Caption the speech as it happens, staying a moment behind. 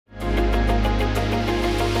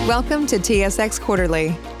Welcome to TSX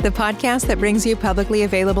Quarterly, the podcast that brings you publicly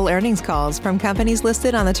available earnings calls from companies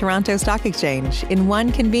listed on the Toronto Stock Exchange in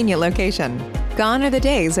one convenient location. Gone are the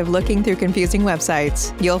days of looking through confusing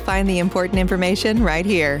websites. You'll find the important information right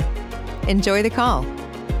here. Enjoy the call.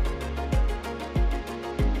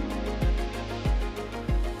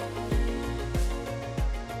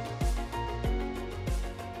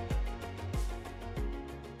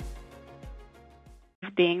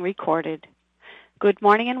 Being recorded. Good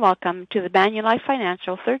morning and welcome to the Manulife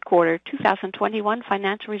Financial Third Quarter 2021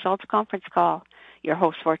 Financial Results Conference Call. Your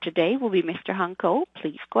host for today will be Mr. Hung Ko.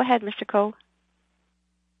 Please go ahead, Mr. Ko.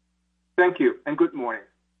 Thank you and good morning.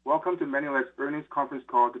 Welcome to Manulife's earnings conference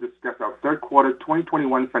call to discuss our third quarter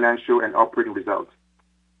 2021 financial and operating results.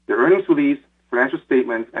 The earnings release, financial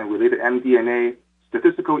statements, and related MD&A,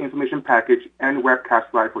 statistical information package, and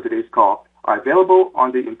webcast slide for today's call are available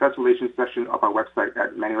on the Investor Relations section of our website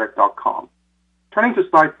at manulife.com. Turning to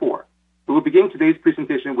slide 4, we will begin today's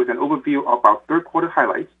presentation with an overview of our third quarter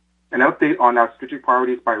highlights, an update on our strategic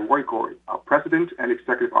priorities by Roy Gori, our President and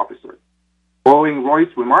Executive Officer. Following Roy's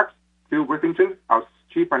remarks, Phil Witherington, our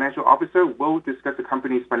Chief Financial Officer, will discuss the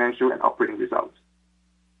company's financial and operating results.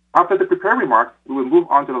 After the prepared remarks, we will move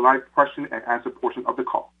on to the live question and answer portion of the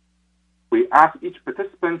call. We ask each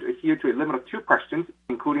participant to adhere to a limit of 2 questions,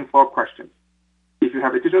 including follow-up questions. If you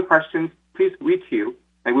have additional questions, please re-queue,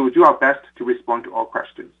 and we will do our best to respond to all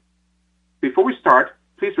questions. Before we start,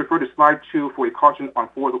 please refer to slide 2 for a caution on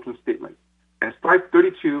forward-looking statements, and slide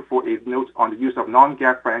 32 for a note on the use of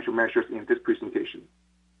non-GAAP financial measures in this presentation.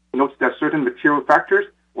 Note that certain material factors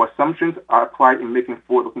or assumptions are applied in making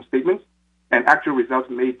forward-looking statements, and actual results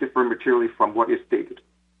may differ materially from what is stated.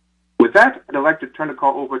 With that, I'd like to turn the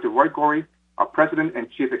call over to Roy Gori, our President and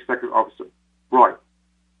Chief Executive Officer. Roy.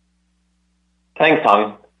 Thanks,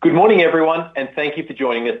 Hung. Good morning, everyone, and thank you for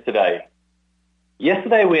joining us today.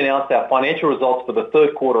 Yesterday, we announced our financial results for the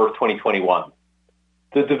third quarter of 2021.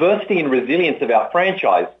 The diversity and resilience of our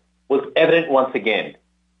franchise was evident once again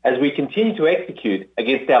as we continue to execute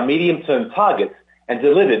against our medium-term targets and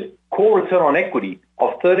delivered core return on equity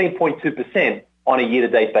of 13.2% on a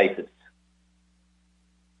year-to-date basis.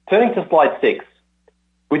 Turning to slide 6,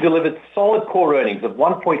 we delivered solid core earnings of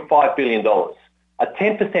 $1.5 billion, a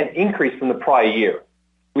 10% increase from the prior year,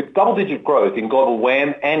 with double-digit growth in Global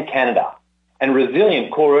WAM and Canada, and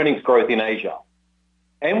resilient core earnings growth in Asia.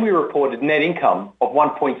 And we reported net income of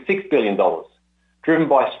 $1.6 billion, driven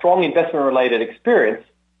by strong investment-related experience,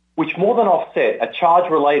 which more than offset a charge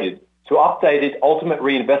related to updated ultimate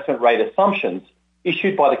reinvestment rate assumptions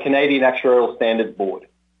issued by the Canadian Actuarial Standards Board.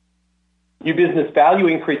 New business value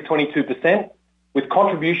increased 22%, with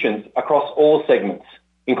contributions across all segments,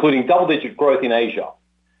 including double-digit growth in Asia.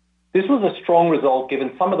 This was a strong result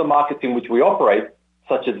given some of the markets in which we operate,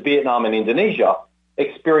 such as Vietnam and Indonesia,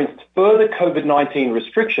 experienced further COVID-19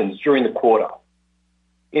 restrictions during the quarter.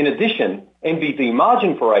 In addition, NBV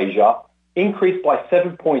margin for Asia increased by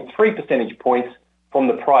 7.3 percentage points from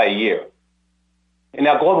the prior year. In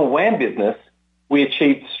our Global WAM business, we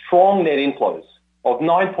achieved strong net inflows of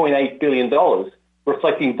 $9.8 billion,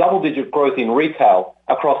 reflecting double-digit growth in retail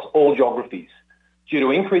across all geographies due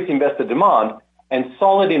to increased investor demand and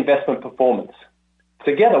solid investment performance,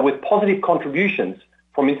 together with positive contributions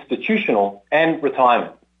from institutional and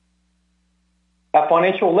retirement. Our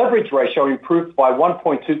financial leverage ratio improved by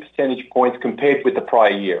 1.2 percentage points compared with the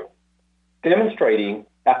prior year, demonstrating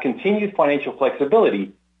our continued financial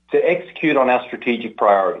flexibility to execute on our strategic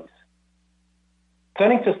priorities.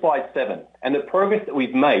 Turning to slide 7 and the progress that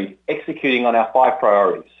we've made executing on our 5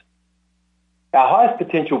 priorities. Our highest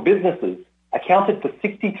potential businesses accounted for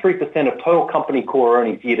 63% of total company core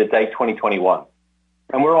earnings year-to-date 2021,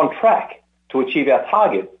 and we're on track to achieve our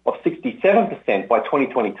target of 67% by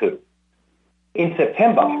 2022. In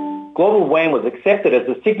September, Global WAM was accepted as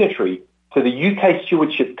a signatory to the UK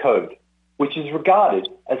Stewardship Code, which is regarded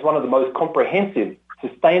as one of the most comprehensive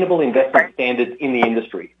sustainable investment standards in the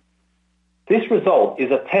industry. This result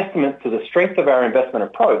is a testament to the strength of our investment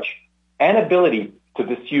approach and ability to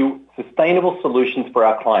pursue sustainable solutions for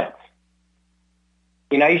our clients.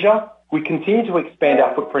 In Asia, we continue to expand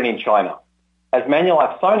our footprint in China, as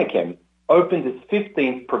Manulife Sinochem opened its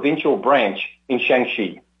 15th provincial branch in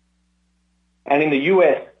Shanxi. And in the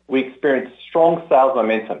US, we experienced strong sales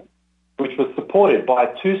momentum, which was supported by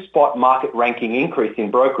a 2-spot market ranking increase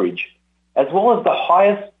in brokerage, as well as the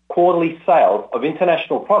highest quarterly sales of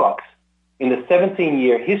international products in the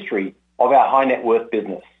 17-year history of our high net worth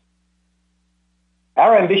business.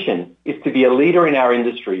 Our ambition is to be a leader in our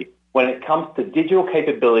industry when it comes to digital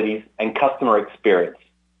capabilities and customer experience.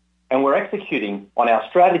 And we're executing on our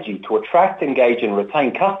strategy to attract, engage, and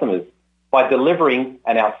retain customers by delivering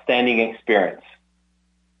an outstanding experience.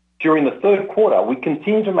 During the third quarter, we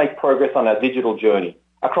continue to make progress on our digital journey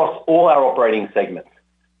across all our operating segments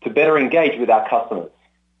to better engage with our customers.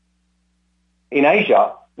 In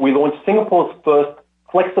Asia, we launched Singapore's first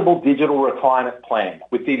flexible digital retirement plan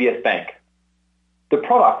with DBS Bank. The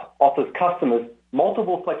product offers customers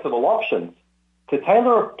multiple flexible options to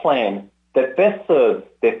tailor a plan that best serves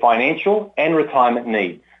their financial and retirement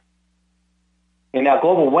needs. In our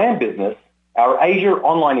Global WAM business, our Asia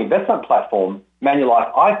online investment platform,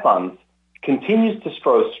 Manulife iFunds, continues to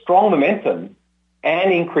show strong momentum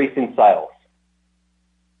and increase in sales.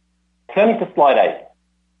 Turning to slide 8.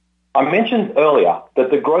 I mentioned earlier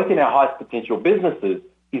that the growth in our highest potential businesses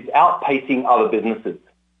is outpacing other businesses,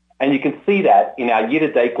 and you can see that in our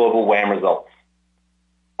year-to-date Global WAM results.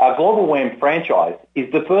 Our Global WAM franchise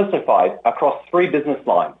is diversified across 3 business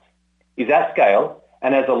lines, is at scale,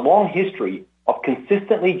 and has a long history of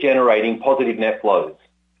consistently generating positive net flows,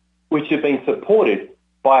 which have been supported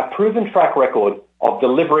by a proven track record of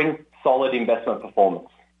delivering solid investment performance.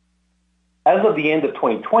 As of the end of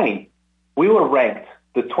 2020, we were ranked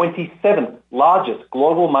the 27th largest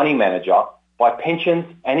global money manager by Pensions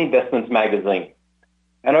and Investments magazine.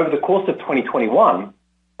 And over the course of 2021,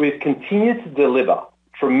 we've continued to deliver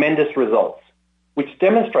tremendous results, which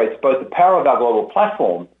demonstrates both the power of our global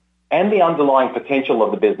platform and the underlying potential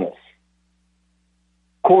of the business.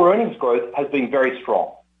 Core earnings growth has been very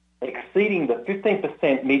strong, exceeding the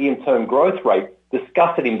 15% medium-term growth rate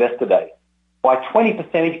discussed at Investor Day by 20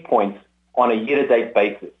 percentage points on a year-to-date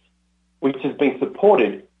basis, which has been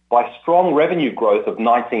supported by strong revenue growth of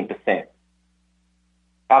 19%.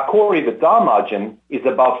 Our core EBITDA margin is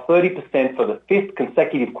above 30% for the 5th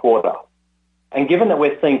consecutive quarter. And given that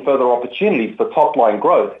we're seeing further opportunities for top-line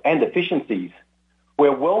growth and efficiencies,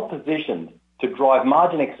 we're well positioned to drive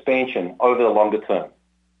margin expansion over the longer term.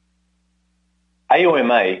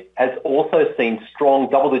 AUMA has also seen strong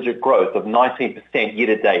double-digit growth of 19%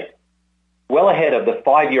 year-to-date, well ahead of the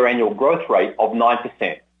 5-year annual growth rate of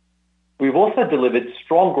 9%. We've also delivered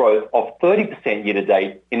strong growth of 30%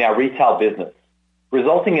 year-to-date in our retail business,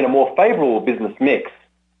 resulting in a more favourable business mix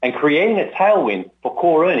and creating a tailwind for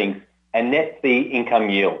core earnings and net fee income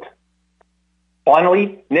yield.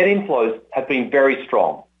 Finally, net inflows have been very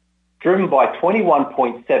strong, driven by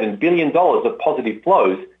 $21.7 billion of positive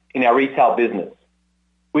flows in our retail business,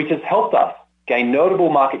 which has helped us gain notable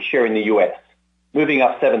market share in the US, moving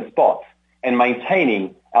up 7 spots and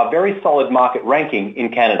maintaining our very solid market ranking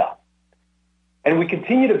in Canada. And we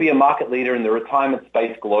continue to be a market leader in the retirement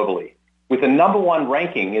space globally, with a number 1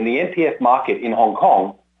 ranking in the NPF market in Hong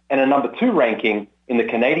Kong and a number 2 ranking in the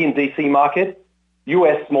Canadian DC market,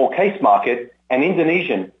 US small case market, and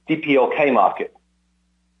Indonesian DPLK market.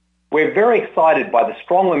 We're very excited by the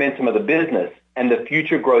strong momentum of the business and the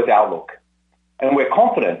future growth outlook. And we're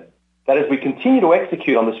confident that as we continue to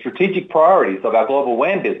execute on the strategic priorities of our Global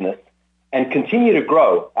WAM business and continue to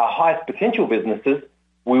grow our highest potential businesses,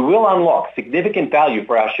 we will unlock significant value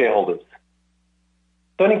for our shareholders.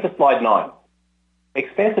 Turning to slide 9.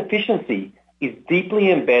 Expense efficiency is deeply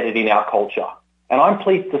embedded in our culture, and I'm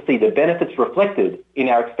pleased to see the benefits reflected in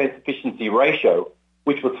our expense efficiency ratio,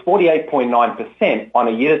 which was 48.9% on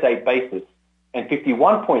a year-to-date basis and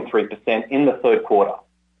 51.3% in the third quarter.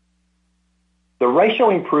 The ratio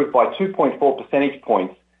improved by 2.4 percentage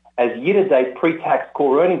points as year-to-date pre-tax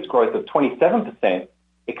core earnings growth of 27%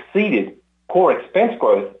 exceeded core expense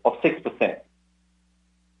growth of 6%.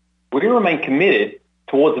 We remain committed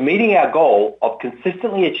towards meeting our goal of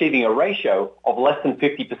consistently achieving a ratio of less than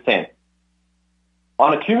 50%.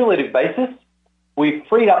 On a cumulative basis, we've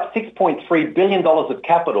freed up $6.3 billion of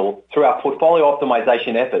capital through our portfolio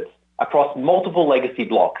optimization efforts across multiple legacy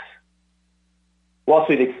blocks. Whilst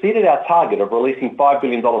we've exceeded our target of releasing $5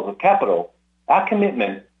 billion of capital, our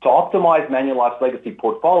commitment to optimize Manulife's legacy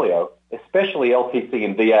portfolio, especially LTC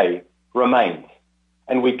and VA, remains,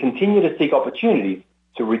 and we continue to seek opportunities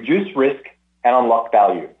to reduce risk and unlock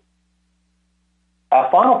value.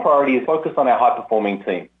 Our final priority is focused on our high-performing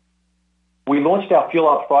team. We launched our Fuel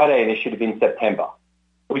Up Friday initiative in September,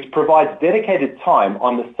 which provides dedicated time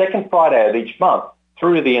on the second Friday of each month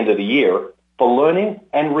through to the end of the year for learning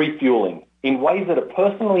and refueling in ways that are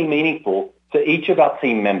personally meaningful to each of our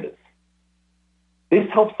team members. This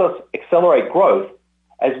helps us accelerate growth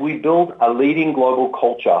as we build a leading global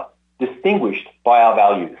culture distinguished by our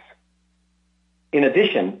values. In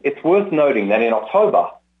addition, it's worth noting that in October,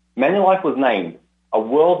 Manulife was named a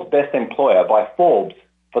world's best employer by Forbes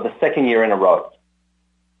for the second year in a row.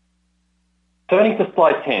 Turning to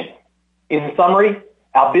slide 10. In summary,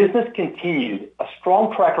 our business continued a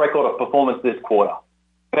strong track record of performance this quarter,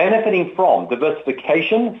 benefiting from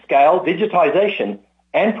diversification, scale, digitization,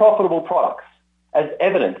 and profitable products, as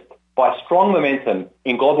evidenced by strong momentum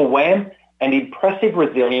in Global WAM and impressive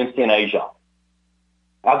resilience in Asia.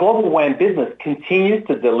 Our Global WAM business continues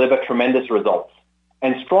to deliver tremendous results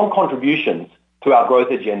and strong contributions to our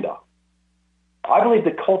growth agenda. I believe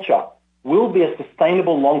the culture will be a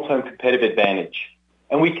sustainable long-term competitive advantage,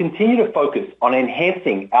 and we continue to focus on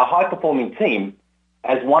enhancing our high-performing team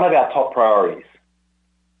as one of our top priorities.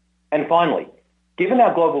 And finally, given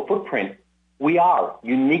our global footprint, we are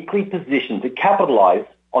uniquely positioned to capitalize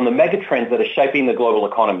on the mega trends that are shaping the global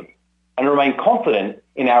economy and remain confident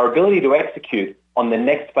in our ability to execute on the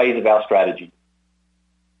next phase of our strategy.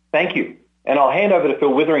 Thank you, and I'll hand over to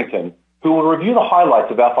Phil Witherington, who will review the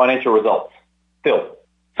highlights of our financial results. Phil.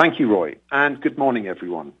 Thank you, Roy, and good morning,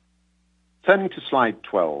 everyone. Turning to slide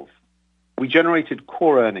 12, we generated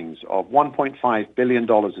core earnings of $1.5 billion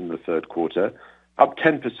in the third quarter, up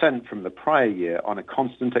 10% from the prior year on a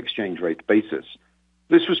constant exchange rate basis.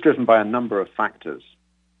 This was driven by a number of factors: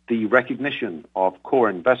 the recognition of core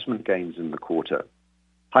investment gains in the quarter,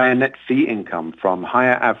 higher net fee income from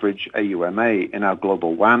higher average AUMA in our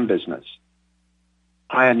Global WAM business,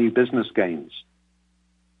 higher new business gains,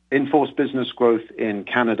 in-force business growth in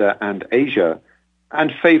Canada and Asia,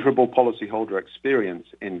 and favorable policyholder experience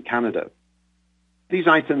in Canada. These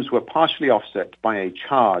items were partially offset by a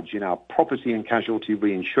charge in our property and casualty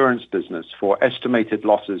reinsurance business for estimated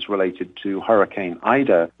losses related to Hurricane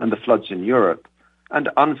Ida and the floods in Europe, and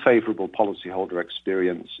unfavorable policyholder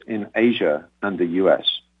experience in Asia and the U.S.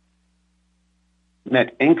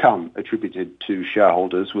 Net income attributed to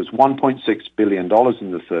shareholders was $1.6 billion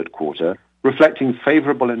in the third quarter, reflecting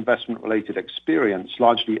favorable investment-related experience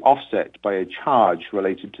largely offset by a charge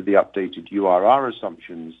related to the updated URR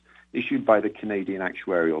assumptions issued by the Canadian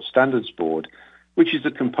Actuarial Standards Board, which is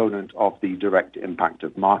a component of the direct impact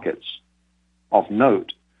of markets. Of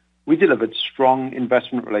note, we delivered strong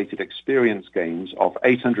investment-related experience gains of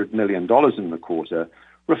 $800 million in the quarter,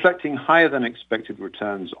 reflecting higher than expected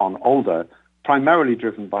returns on ALDA, primarily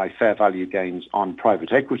driven by fair value gains on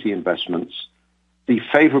private equity investments, the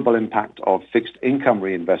favorable impact of fixed income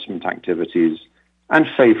reinvestment activities, and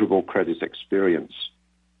favorable credit experience.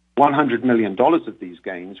 $100 million of these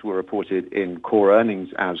gains were reported in core earnings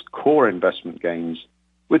as core investment gains,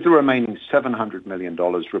 with the remaining $700 million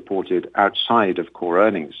reported outside of core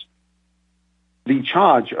earnings. The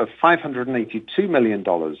charge of $582 million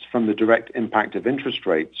from the direct impact of interest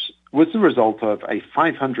rates was the result of a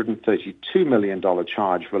 $532 million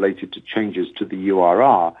charge related to changes to the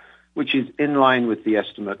URR, which is in line with the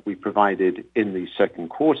estimate we provided in the second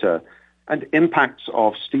quarter, and impacts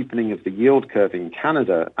of steepening of the yield curve in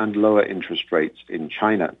Canada and lower interest rates in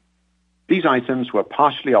China. These items were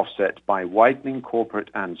partially offset by widening corporate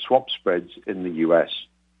and swap spreads in the U.S.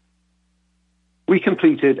 We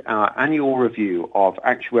completed our annual review of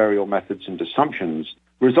actuarial methods and assumptions,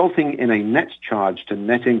 resulting in a net charge to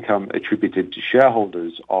net income attributed to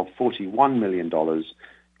shareholders of $41 million,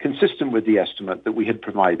 consistent with the estimate that we had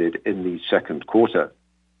provided in the second quarter.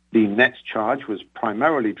 The net charge was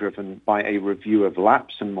primarily driven by a review of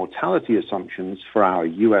lapse and mortality assumptions for our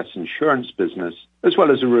U.S. insurance business, as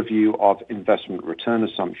well as a review of investment return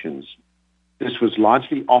assumptions. This was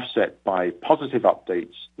largely offset by positive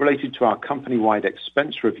updates related to our company-wide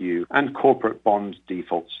expense review and corporate bond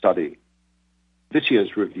default study. This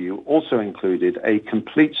year's review also included a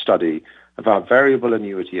complete study of our variable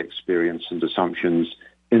annuity experience and assumptions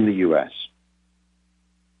in the U.S.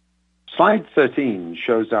 Slide 13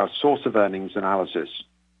 shows our source of earnings analysis.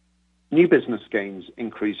 New business gains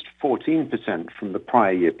increased 14% from the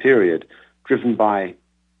prior year period, driven by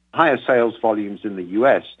higher sales volumes in the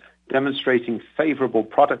U.S., demonstrating favorable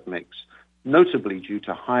product mix, notably due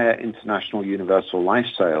to higher international universal life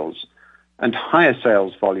sales, and higher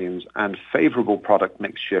sales volumes and favorable product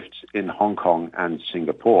mix shifts in Hong Kong and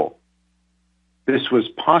Singapore. This was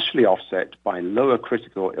partially offset by lower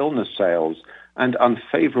critical illness sales and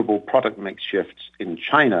unfavorable product mix shifts in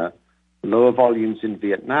China, lower volumes in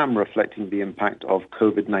Vietnam reflecting the impact of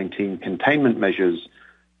COVID-19 containment measures,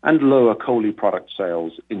 and lower COLI product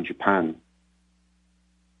sales in Japan.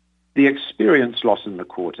 The experience loss in the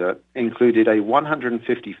quarter included a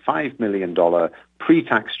 $155 million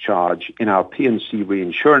pre-tax charge in our P&C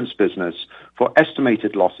reinsurance business for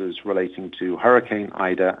estimated losses relating to Hurricane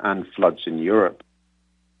Ida and floods in Europe.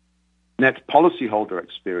 Net policyholder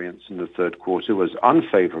experience in the third quarter was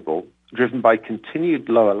unfavorable, driven by continued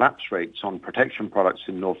lower lapse rates on protection products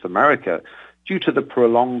in North America due to the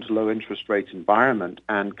prolonged low interest rate environment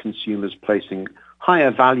and consumers placing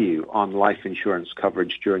higher value on life insurance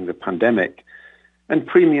coverage during the pandemic, and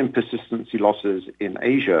premium persistency losses in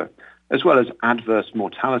Asia, as well as adverse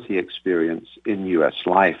mortality experience in U.S.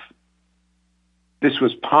 life. This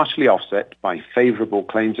was partially offset by favorable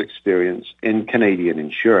claims experience in Canadian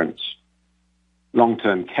insurance.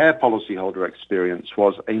 Long-term care policyholder experience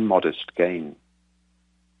was a modest gain.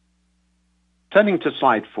 Turning to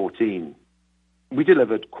slide 14, we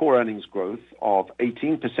delivered core earnings growth of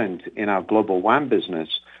 18% in our global WAM business,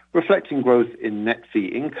 reflecting growth in net fee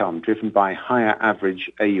income driven by higher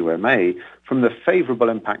average AUMA from the favorable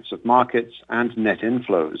impacts of markets and net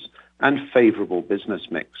inflows and favorable business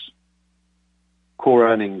mix. Core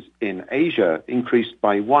earnings in Asia increased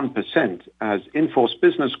by 1% as in-force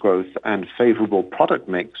business growth and favorable product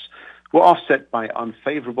mix were offset by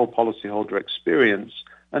unfavorable policyholder experience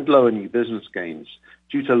and lower new business gains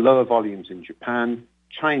due to lower volumes in Japan,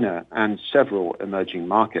 China, and several emerging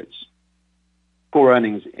markets. Core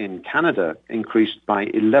earnings in Canada increased by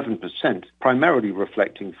 11%, primarily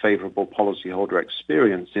reflecting favorable policyholder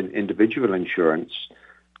experience in individual insurance,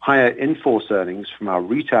 higher in-force earnings from our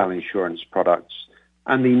retail insurance products,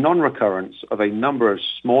 and the non-recurrence of a number of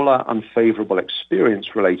smaller unfavorable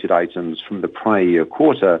experience-related items from the prior year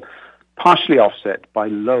quarter, partially offset by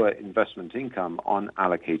lower investment income on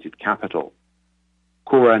allocated capital.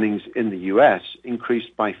 Core earnings in the U.S.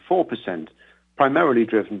 increased by 4%, primarily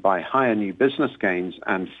driven by higher new business gains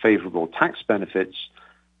and favorable tax benefits,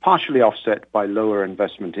 partially offset by lower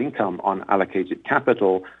investment income on allocated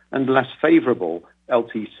capital and less favorable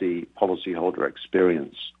LTC policyholder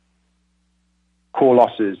experience. Core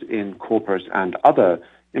losses in corporate and other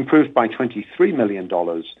improved by $23 million,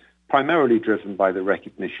 primarily driven by the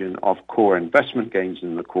recognition of core investment gains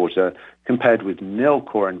in the quarter compared with nil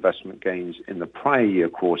core investment gains in the prior year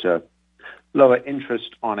quarter, lower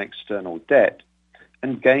interest on external debt,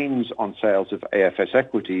 and gains on sales of AFS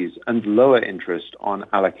equities and lower interest on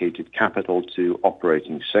allocated capital to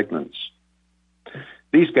operating segments.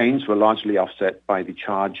 These gains were largely offset by the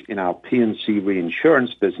charge in our P&C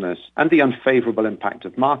reinsurance business and the unfavorable impact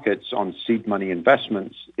of markets on seed money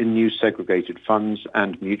investments in new segregated funds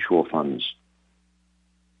and mutual funds.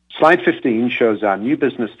 Slide 15 shows our new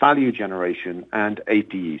business value generation and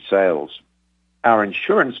APE sales. Our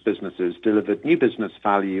insurance businesses delivered new business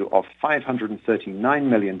value of $539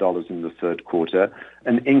 million in the third quarter,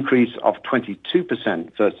 an increase of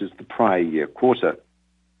 22% versus the prior year quarter.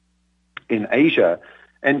 In Asia,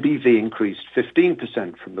 NBV increased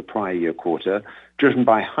 15% from the prior year quarter, driven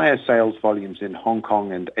by higher sales volumes in Hong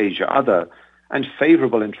Kong and Asia Other, and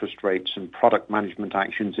favorable interest rates and product management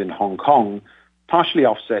actions in Hong Kong, partially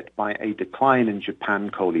offset by a decline in Japan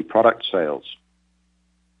COLI product sales.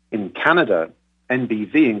 In Canada,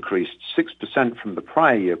 NBV increased 6% from the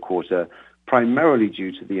prior year quarter, primarily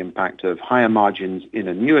due to the impact of higher margins in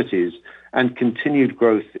annuities and continued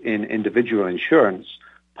growth in individual insurance,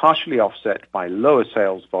 partially offset by lower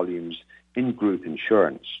sales volumes in group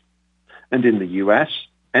insurance. And in the U.S.,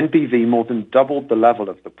 NBV more than doubled the level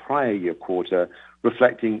of the prior year quarter,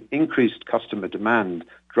 reflecting increased customer demand,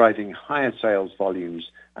 driving higher sales volumes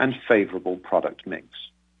and favorable product mix.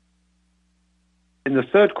 In the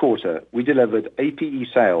third quarter, we delivered APE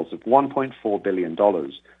sales of $1.4 billion,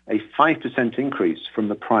 a 5% increase from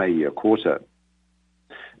the prior year quarter.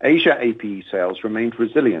 Asia APE sales remained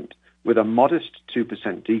resilient, with a modest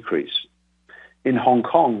 2% decrease. In Hong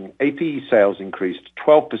Kong, APE sales increased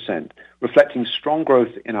 12%, reflecting strong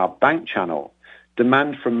growth in our bank channel,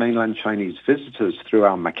 demand from mainland Chinese visitors through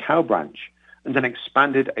our Macau branch, and an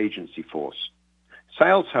expanded agency force.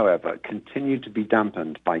 Sales, however, continued to be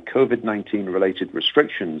dampened by COVID-19 related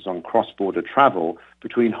restrictions on cross-border travel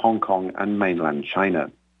between Hong Kong and mainland China.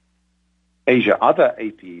 Asia Other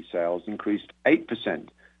APE sales increased 8%,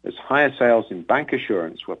 as higher sales in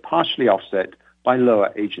bancassurance were partially offset by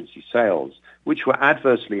lower agency sales, which were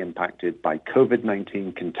adversely impacted by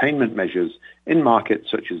COVID-19 containment measures in markets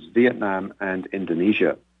such as Vietnam and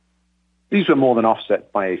Indonesia. These were more than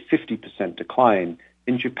offset by a 50% decline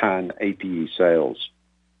in Japan APE sales.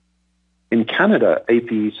 In Canada,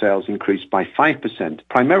 APE sales increased by 5%,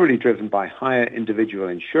 primarily driven by higher individual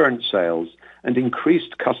insurance sales and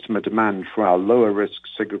increased customer demand for our lower-risk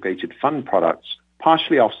segregated fund products,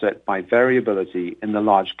 partially offset by variability in the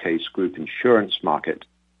large case group insurance market.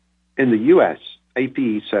 In the U.S.,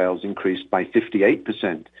 APE sales increased by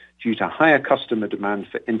 58% due to higher customer demand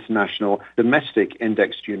for international domestic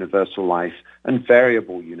indexed universal life and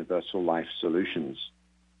variable universal life solutions.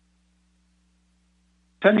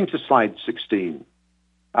 Turning to slide 16,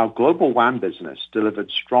 our global WAM business delivered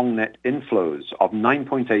strong net inflows of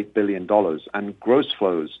 $9.8 billion and gross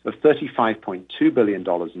flows of $35.2 billion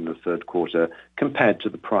in the third quarter compared to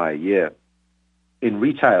the prior year. In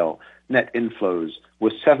retail, net inflows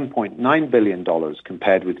were $7.9 billion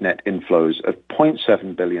compared with net inflows of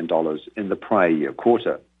 $0.7 billion in the prior year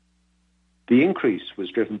quarter. The increase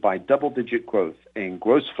was driven by double-digit growth in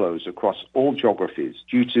gross flows across all geographies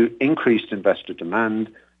due to increased investor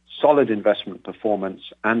demand, solid investment performance,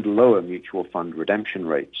 and lower mutual fund redemption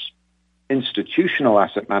rates. Institutional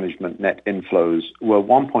asset management net inflows were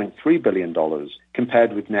 $1.3 billion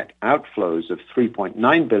compared with net outflows of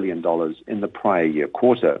 $3.9 billion in the prior year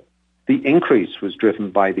quarter. The increase was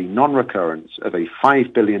driven by the non-recurrence of a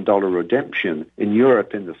 $5 billion redemption in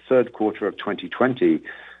Europe in the third quarter of 2020,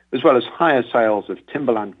 as well as higher sales of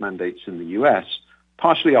Timberland mandates in the U.S.,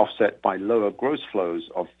 partially offset by lower gross flows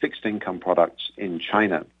of fixed income products in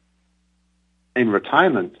China. In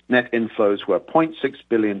retirement, net inflows were $0.6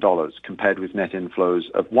 billion compared with net inflows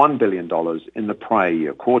of $1 billion in the prior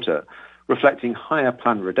year quarter, reflecting higher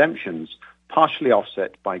plan redemptions, partially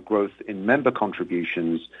offset by growth in member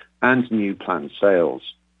contributions and new plan sales.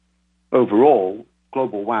 Overall,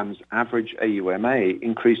 Global WAM's average AUMA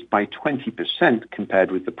increased by 20%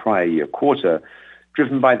 compared with the prior year quarter,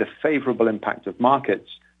 driven by the favorable impact of markets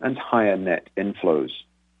and higher net inflows.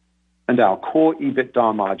 And our core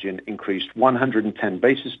EBITDA margin increased 110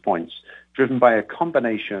 basis points, driven by a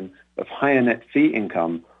combination of higher net fee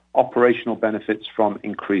income, operational benefits from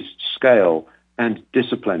increased scale, and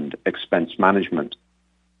disciplined expense management.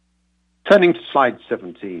 Turning to slide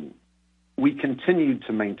 17, we continued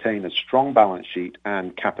to maintain a strong balance sheet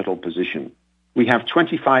and capital position. We have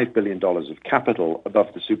 $25 billion of capital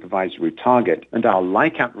above the supervisory target, and our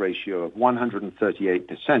LICAT ratio of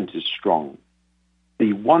 138% is strong.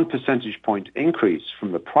 The 1 percentage point increase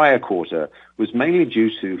from the prior quarter was mainly due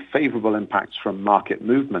to favorable impacts from market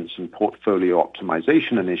movements and portfolio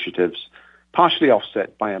optimization initiatives, partially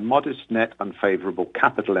offset by a modest net unfavorable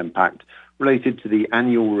capital impact related to the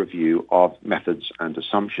annual review of methods and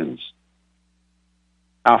assumptions.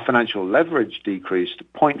 Our financial leverage decreased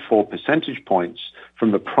 0.4 percentage points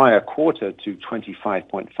from the prior quarter to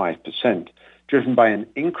 25.5%, driven by an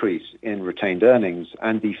increase in retained earnings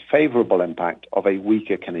and the favorable impact of a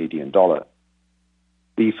weaker Canadian dollar.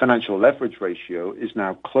 The financial leverage ratio is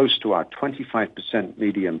now close to our 25%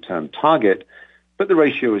 medium-term target, but the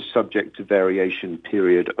ratio is subject to variation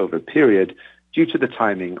period over period due to the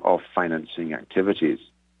timing of financing activities.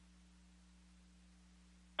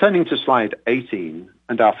 Turning to slide 18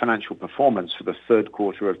 and our financial performance for the third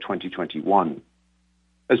quarter of 2021.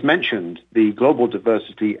 As mentioned, the global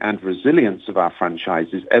diversity and resilience of our franchise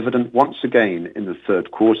is evident once again in the third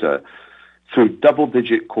quarter through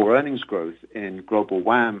double-digit core earnings growth in Global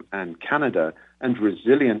WAM and Canada and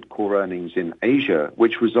resilient core earnings in Asia,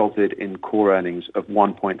 which resulted in core earnings of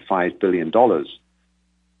 $1.5 billion.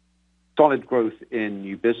 Solid growth in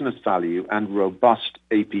new business value and robust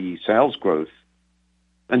APE sales growth,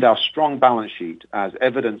 and our strong balance sheet, as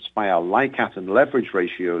evidenced by our LICAT and leverage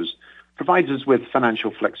ratios, provides us with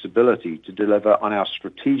financial flexibility to deliver on our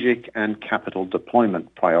strategic and capital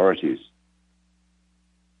deployment priorities.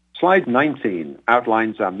 Slide 19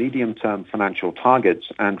 outlines our medium-term financial targets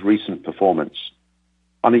and recent performance.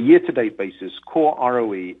 On a year-to-date basis, core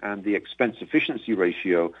ROE and the expense efficiency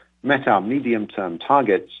ratio met our medium-term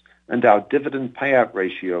targets, and our dividend payout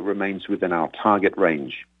ratio remains within our target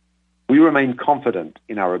range. We remain confident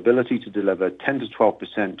in our ability to deliver 10 to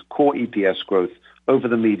 12% core EPS growth over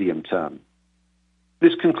the medium term.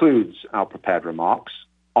 This concludes our prepared remarks.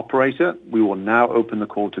 Operator, we will now open the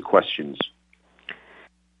call to questions.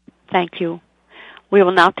 Thank you. We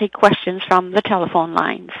will now take questions from the telephone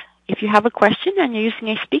lines. If you have a question and you're using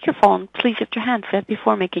a speakerphone, please lift your handset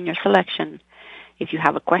before making your selection. If you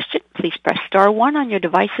have a question, please press star 1 on your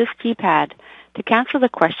device's keypad. To cancel the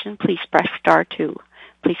question, please press star 2.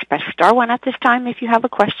 Please press star 1 at this time if you have a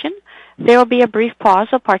question. There will be a brief pause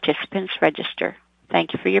while participants register.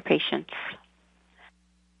 Thank you for your patience.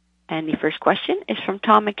 And the first question is from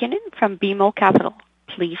Tom MacKinnon from BMO Capital.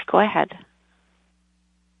 Please go ahead.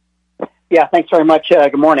 Yeah, thanks very much.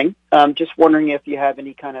 Good morning. Just wondering if you have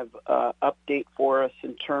any kind of update for us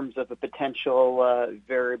in terms of a potential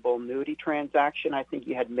variable annuity transaction. I think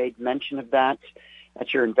you had made mention of that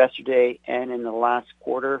at your Investor Day and in the last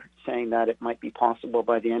quarter, saying that it might be possible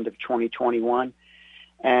by the end of 2021.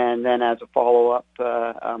 And then as a follow-up,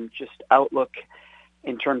 just outlook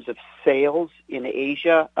in terms of sales in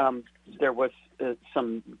Asia. There was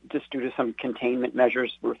some, just due to some containment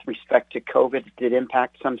measures with respect to COVID, did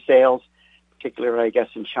impact some sales, particularly, I guess,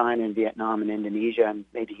 in China and Vietnam and Indonesia. And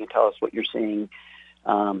maybe you can tell us what you're seeing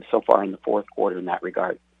so far in the fourth quarter in that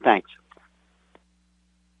regard. Thanks.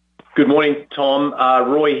 Good morning, Tom.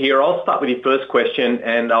 Roy here. I'll start with your first question,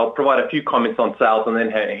 and I'll provide a few comments on sales and then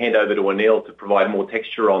hand over to Anil to provide more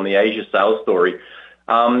texture on the Asia sales story.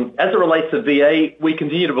 As it relates to VA, we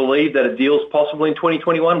continue to believe that a deal is possible in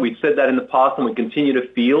 2021. We've said that in the past, and we continue to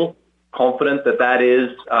feel confident that that is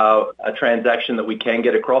a transaction that we can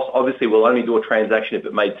get across. Obviously, we'll only do a transaction if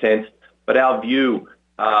it made sense, but our view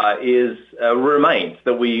remains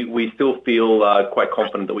that we still feel quite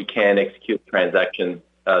confident that we can execute the transaction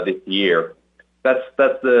this year.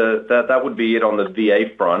 That would be it on the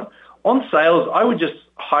VA front. On sales, I would just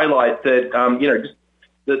highlight that just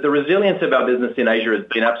the resilience of our business in Asia has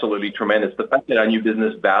been absolutely tremendous. The fact that our new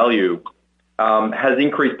business value has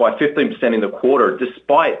increased by 15% in the quarter,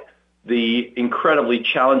 despite the incredibly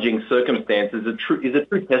challenging circumstances, is a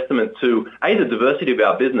true testament to the diversity of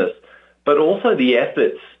our business, but also the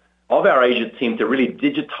efforts of our Asia team to really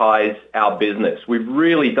digitize our business. We've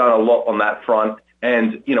really done a lot on that front.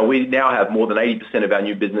 And, we now have more than 80% of our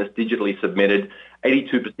new business digitally submitted.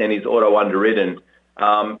 82% is auto underwritten.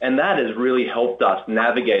 And that has really helped us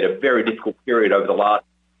navigate a very difficult period over the last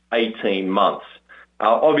 18 months.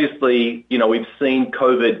 Obviously, we've seen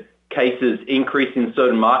COVID cases increase in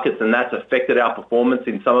certain markets, and that's affected our performance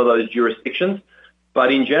in some of those jurisdictions.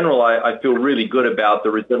 But in general, I feel really good about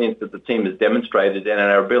the resilience that the team has demonstrated and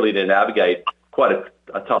our ability to navigate quite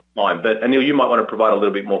a tough time. But Anil, you might want to provide a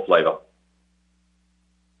little bit more flavor.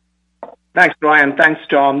 Thanks, Brian. Thanks,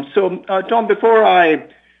 Tom. So, Tom, before I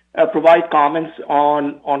provide comments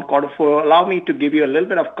on quarter four, allow me to give you a little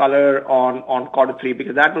bit of color on quarter three,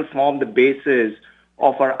 because that will form the basis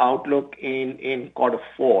of our outlook in quarter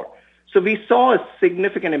four. So we saw a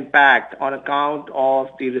significant impact on account of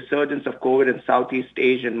the resurgence of COVID in Southeast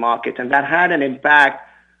Asian markets, and that had an impact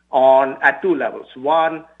at two levels.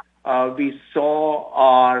 One, we saw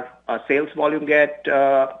our sales volume get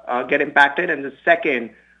impacted, and the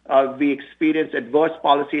second, we experienced adverse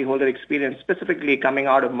policyholder experience, specifically coming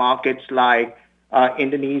out of markets like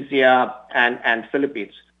Indonesia and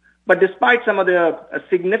Philippines. But despite some of the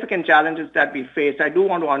significant challenges that we face, I do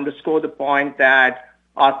want to underscore the point that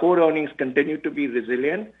our core earnings continue to be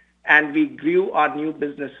resilient, and we grew our new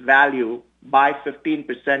business value by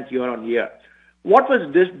 15% year on year. What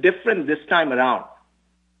was different this time around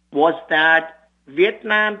was that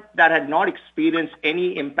Vietnam, that had not experienced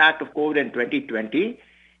any impact of COVID in 2020,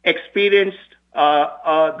 experienced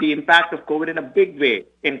the impact of COVID in a big way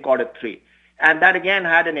in quarter three. And that, again,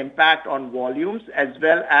 had an impact on volumes as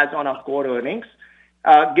well as on our core earnings,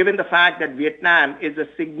 given the fact that Vietnam is a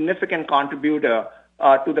significant contributor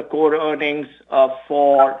to the core earnings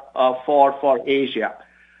for Asia.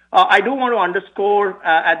 I do want to underscore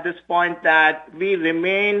at this point that we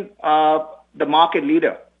remain the market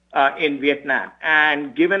leader in Vietnam.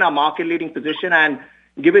 And given our market-leading position and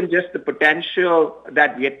given just the potential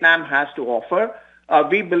that Vietnam has to offer,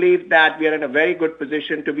 we believe that we are in a very good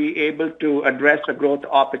position to be able to address the growth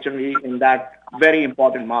opportunity in that very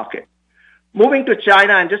important market. Moving to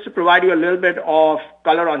China, and just to provide you a little bit of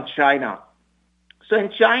color on China. So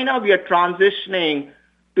in China, we are transitioning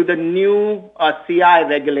to the new CI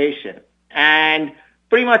regulation, and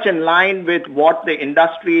pretty much in line with what the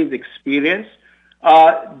industry has experienced,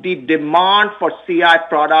 the demand for CI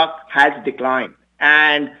product has declined.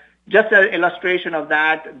 And just an illustration of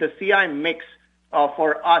that, the CI mix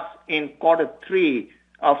for us in quarter three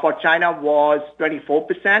for China was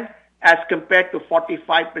 24% as compared to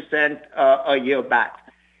 45% a year back.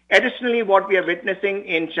 Additionally, what we are witnessing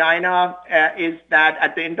in China is that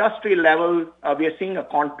at the industry level, we are seeing a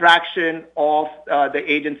contraction of the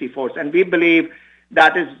agency force. And we believe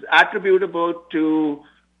that is attributable to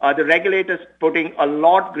the regulators putting a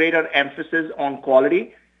lot greater emphasis on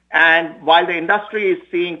quality. And while the industry is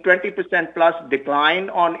seeing 20% plus decline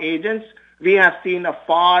on agents, we have seen a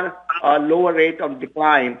far lower rate of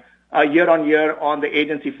decline year on year on the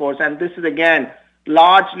agency force. And this is, again,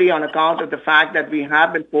 largely on account of the fact that we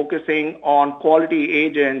have been focusing on quality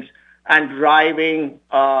agents and driving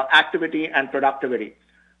activity and productivity.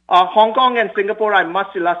 Hong Kong and Singapore, I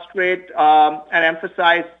must illustrate and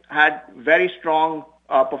emphasize, had very strong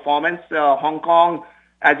performance. Hong Kong,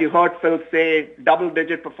 as you heard Phil say,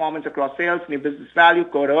 double-digit performance across sales, new business value,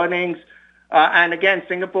 core earnings. And again,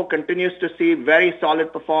 Singapore continues to see very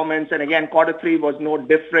solid performance. And again, quarter three was no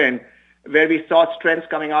different, where we saw strengths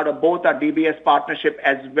coming out of both our DBS partnership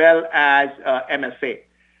as well as MFA.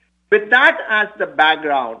 With that as the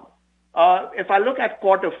background, if I look at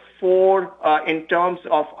quarter four in terms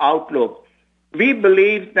of outlook, we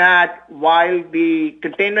believe that while the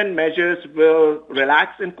containment measures will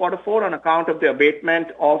relax in quarter four on account of the abatement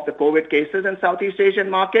of the COVID cases in Southeast Asian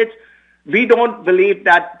markets, we don't believe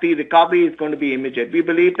that the recovery is going to be immediate. We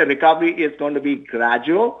believe the recovery is going to be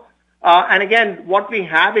gradual. And again, what we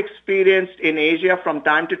have experienced in Asia from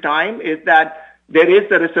time to time is that there is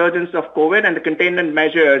the resurgence of COVID, and the containment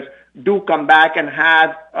measures do come back and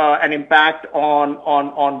have an impact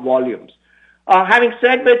on volumes. Having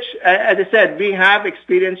said which, as I said, we have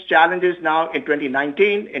experienced challenges now in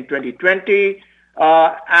 2019, in 2020,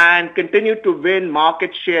 and continue to win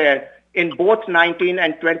market share in both 19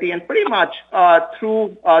 and 20, and pretty much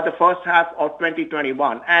through the first half of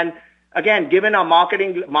 2021. And again, given our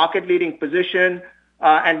market-leading position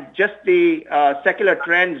and just the secular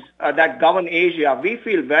trends that govern Asia, we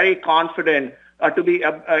feel very confident to be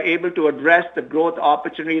able to address the growth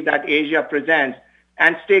opportunity that Asia presents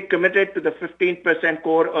and stay committed to the 15%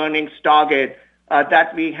 core earnings target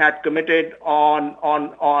that we had committed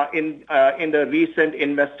in the recent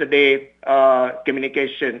Investor Day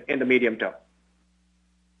communication in the medium term.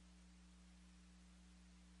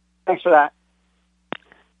 Thanks for that.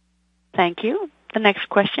 Thank you. The next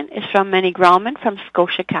question is from Meny Grauman from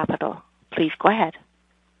Scotia Capital. Please go ahead.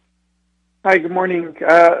 Hi, good morning.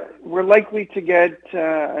 We're likely to get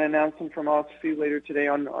an announcement from OSFI later today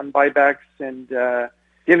on buybacks and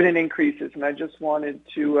dividend increases, and I just wanted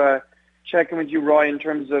to check in with you, Roy, in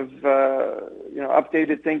terms of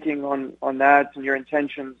updated thinking on that and your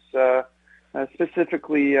intentions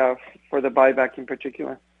specifically for the buyback in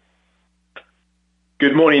particular.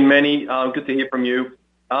 Good morning, Manny. Good to hear from you.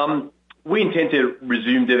 We intend to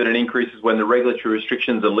resume dividend increases when the regulatory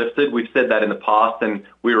restrictions are lifted. We've said that in the past, and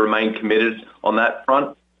we remain committed on that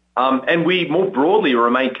front. And we more broadly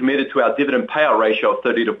remain committed to our dividend payout ratio of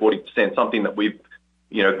 30 to 40%, something that we've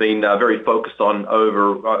been very focused on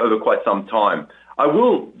over quite some time. I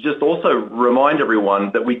will just also remind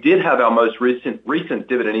everyone that we did have our most recent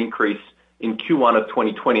dividend increase in Q1 of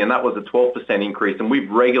 2020, and that was a 12% increase, and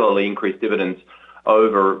we've regularly increased dividends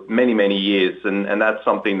over many, many years, and that's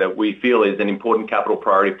something that we feel is an important capital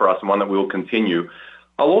priority for us and one that we will continue.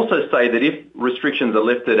 I'll also say that if restrictions are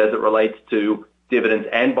lifted as it relates to dividends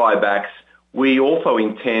and buybacks, we also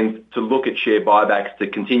intend to look at share buybacks to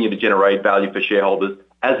continue to generate value for shareholders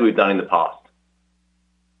as we've done in the past.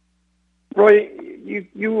 Roy, you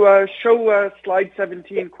show slide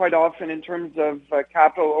 17 quite often in terms of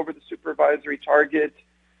capital over the supervisory target.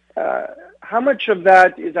 How much of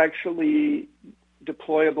that is actually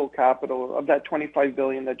deployable capital of that $25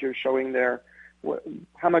 billion that you're showing there?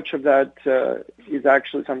 How much of that is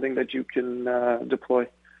actually something that you can deploy?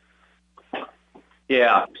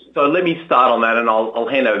 Yeah, so let me start on that, and I'll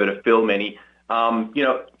hand over to Phil, Manny.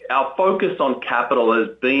 Our focus on capital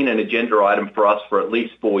has been an agenda item for us for at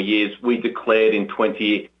least 4 years. We declared in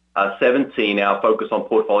 2017 our focus on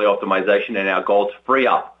portfolio optimization and our goal to free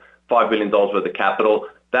up $5 billion worth of capital.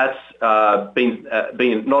 That's been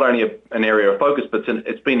not only an area of focus, but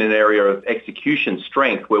it's been an area of execution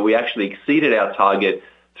strength where we actually exceeded our target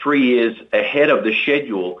 3 years ahead of the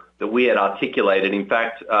schedule that we had articulated. In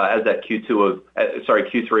fact, as at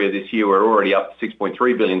Q3 of this year, we're already up to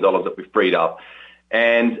 $6.3 billion that we've freed up.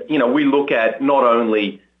 And, we look at not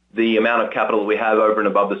only the amount of capital that we have over and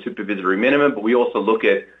above the supervisory minimum, but we also look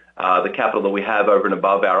at the capital that we have over and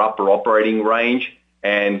above our upper operating range.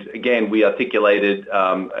 And again, we articulated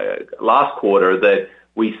last quarter that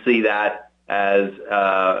we see that as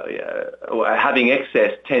having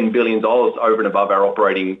excess $10 billion over and above our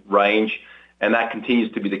operating range, and that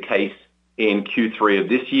continues to be the case in Q3 of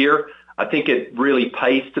this year. I think it really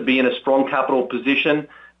pays to be in a strong capital position.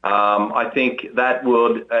 I think that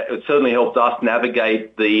it certainly helped us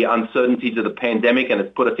navigate the uncertainties of the pandemic, and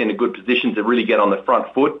it's put us in a good position to really get on the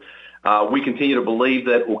front foot. We continue to believe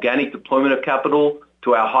that organic deployment of capital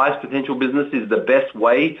to our highest potential business is the best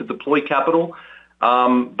way to deploy capital.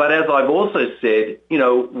 But as I've also said,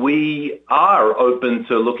 we are open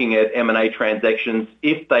to looking at M&A transactions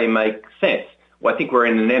if they make sense. Well, I think we're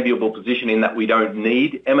in an enviable position in that we don't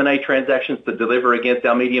need M&A transactions to deliver against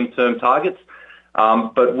our medium-term targets.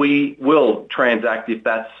 But we will transact if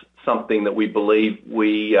that's something that we believe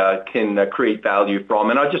we can create value from.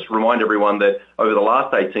 And I just remind everyone that over the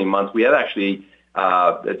last 18 months, we have actually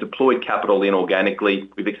deployed capital inorganically.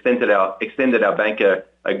 We've extended our banker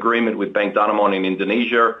agreement with Bank Danamon in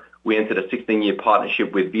Indonesia. We entered a 16-year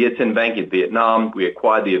partnership with Vietinbank in Vietnam. We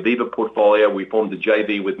acquired the Aviva portfolio. We formed a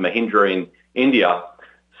JV with Mahindra in India.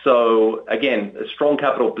 So again, a strong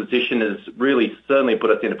capital position has really certainly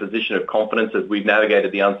put us in a position of confidence as we've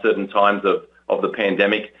navigated the uncertain times of the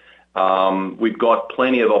pandemic. We've got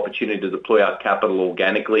plenty of opportunity to deploy our capital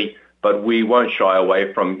organically, but we won't shy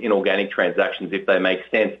away from inorganic transactions if they make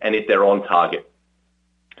sense and if they're on target.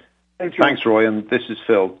 Thanks, Roy. And this is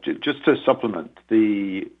Phil. Just to supplement,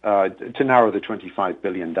 to narrow the 25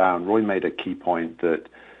 billion down, Roy made a key point that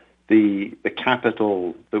the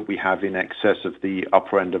capital that we have in excess of the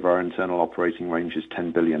upper end of our internal operating range is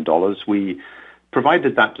 $10 billion. We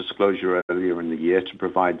provided that disclosure earlier in the year to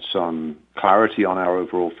provide some clarity on our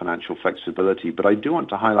overall financial flexibility. But I do want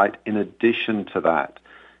to highlight, in addition to that,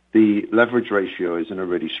 the leverage ratio is in a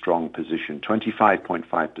really strong position.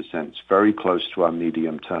 25.5% is very close to our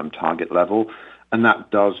medium-term target level, and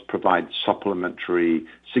that does provide supplementary,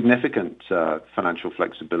 significant financial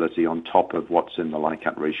flexibility on top of what's in the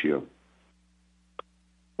LICAT ratio.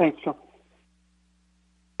 Thanks, Phil.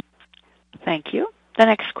 Thank you. The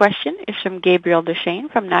next question is from Gabriel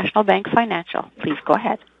Dechaine from National Bank Financial. Please go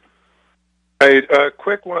ahead. Hey, a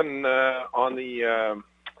quick one on the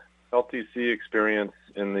LTC experience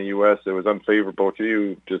in the U.S. It was unfavorable. Can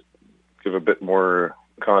you just give a bit more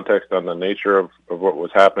context on the nature of what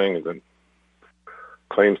was happening? Is it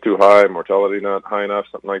claims too high, mortality not high enough,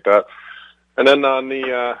 something like that? And then on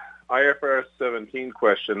the IFRS 17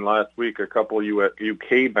 question, last week a couple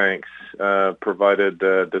UK banks provided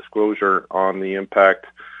disclosure on the impact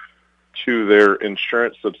to their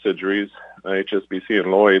insurance subsidiaries, HSBC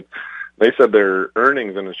and Lloyd's. They said their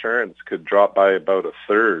earnings in insurance could drop by about a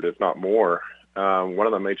third, if not more. One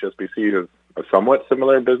of them, HSBC, has a somewhat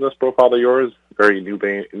similar business profile to yours, very new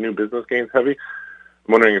business gains heavy.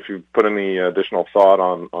 I'm wondering if you've put any additional thought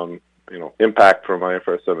on impact from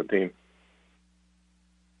IFRS 17.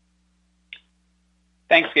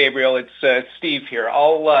 Thanks, Gabriel. It's Steve here.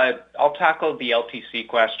 I'll tackle the LTC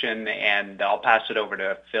question, and I'll pass it over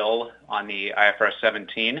to Phil on the IFRS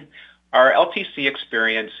 17. Our LTC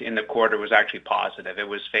experience in the quarter was actually positive. It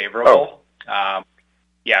was favorable. Oh.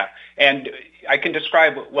 Yeah, and I can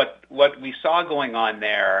describe what we saw going on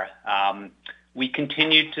there. We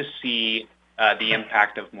continued to see the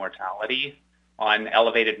impact of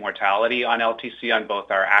elevated mortality on LTC on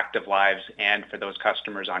both our active lives and for those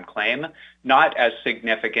customers on claim. Not as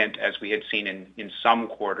significant as we had seen in some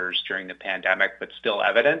quarters during the pandemic, but still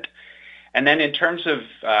evident. And then in terms of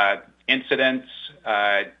incidents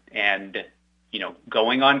and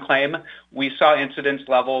going on claim, we saw incidence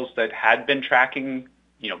levels that had been tracking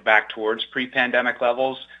back towards pre-pandemic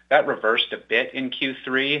levels. That reversed a bit in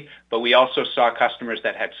Q3, but we also saw customers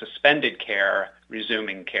that had suspended care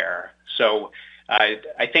resuming care. So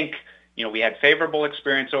I think we had favorable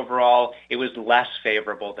experience overall. It was less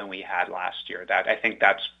favorable than we had last year. I think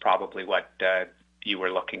that's probably what you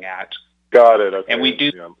were looking at. Got it. Okay. And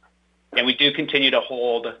we do continue to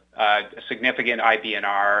hold a significant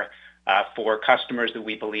IBNR for customers that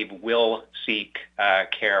we believe will seek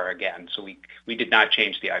care again. So we did not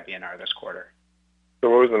change the IBNR this quarter. So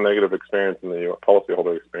what was the negative experience in the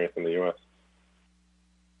policyholder experience in the U.S.?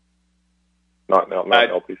 Not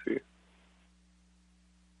LTC.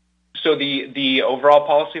 So the overall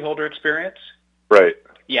policyholder experience? Right.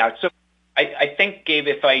 Yeah. So I think, Gabe,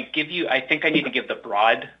 I think I need to give the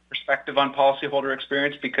broad perspective on policyholder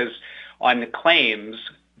experience, because on the claims,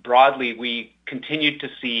 broadly, we continued to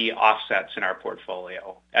see offsets in our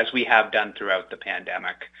portfolio, as we have done throughout the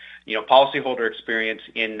pandemic. Policyholder experience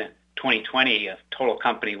in 2020, total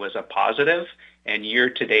company was a positive, and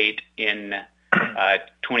year-to-date in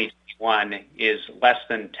 2021 is less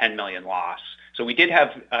than 10 million loss. So we did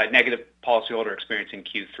have negative policyholder experience in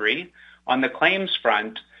Q3. On the claims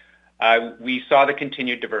front, we saw the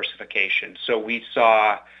continued diversification. So we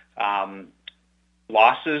saw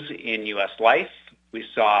losses in U.S. life. We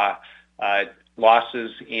saw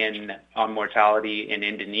losses on mortality in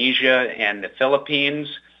Indonesia and the Philippines.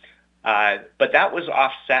 But that was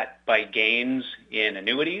offset by gains in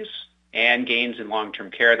annuities and gains in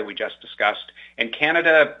long-term care that we just discussed. And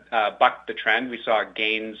Canada bucked the trend. We saw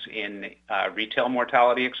gains in retail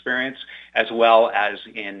mortality experience as well as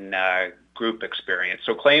in group experience.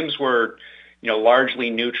 So claims were largely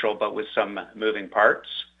neutral, but with some moving parts.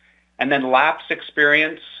 And then lapse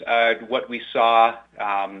experience, what we saw,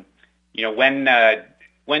 when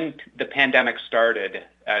the pandemic started,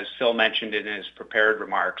 as Phil mentioned in his prepared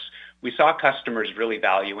remarks, we saw customers really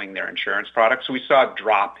valuing their insurance products. So we saw a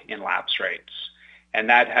drop in lapse rates, and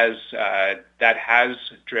that has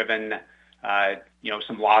driven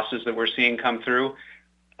some losses that we're seeing come through.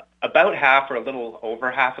 About half, or a little over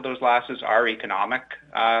half, of those losses are economic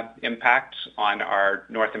impacts on our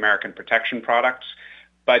North American protection products,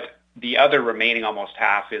 but the other remaining almost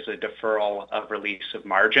half is a deferral of release of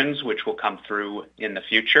margins, which will come through in the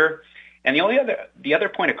future. And the other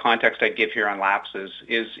point of context I'd give here on lapses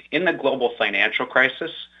is in the global financial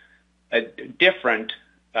crisis, a different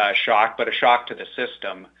shock, but a shock to the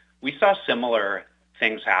system. We saw similar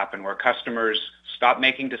things happen where customers stopped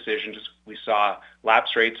making decisions. We saw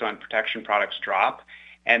lapse rates on protection products drop,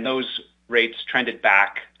 and those rates trended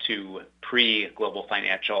back to pre-global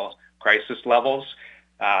financial crisis levels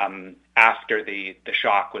after the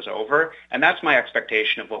shock was over. And that's my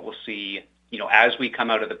expectation of what we'll see, as we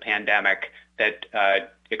come out of the pandemic, that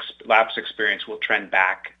lapse experience will trend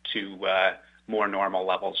back to more normal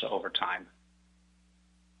levels over time.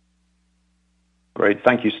 Great.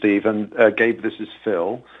 Thank you, Steve. And Gabe, this is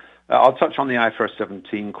Phil. I'll touch on the IFRS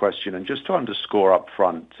 17 question, and just to underscore up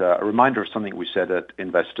front, a reminder of something we said at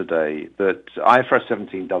Investor Day, that IFRS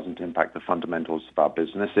 17 doesn't impact the fundamentals of our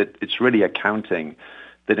business. It's really accounting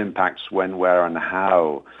that impacts when, where, and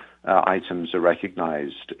how items are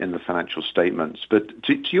recognized in the financial statements. But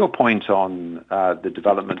to your point on the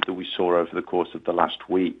development that we saw over the course of the last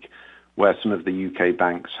week, where some of the UK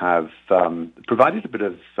banks have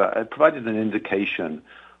provided an indication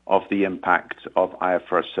of the impact of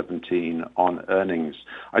IFRS 17 on earnings.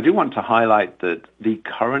 I do want to highlight that the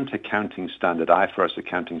current accounting standard, IFRS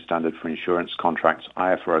accounting standard for insurance contracts,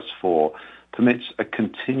 IFRS 4, permits a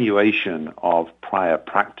continuation of prior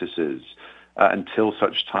practices until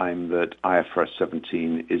such time that IFRS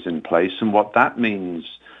 17 is in place. And what that means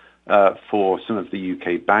for some of the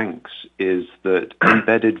UK banks is that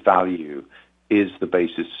embedded value is the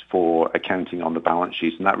basis for accounting on the balance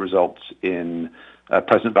sheet, and that results in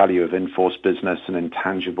present value of in-force business and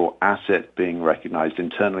intangible asset being recognized,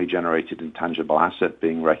 internally generated intangible asset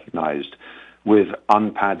being recognized, with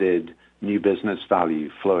unpadded new business value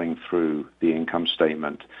flowing through the income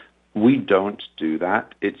statement. We don't do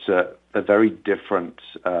that. It's a very different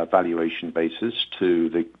valuation basis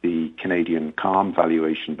to the Canadian CALM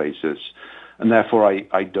valuation basis, and therefore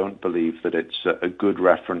I don't believe that it's a good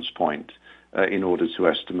reference point in order to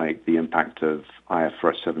estimate the impact of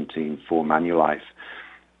IFRS 17 for Manulife.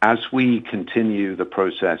 As we continue the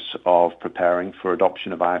process of preparing for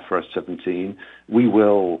adoption of IFRS 17, we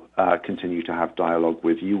will continue to have dialogue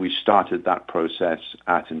with you. We started that process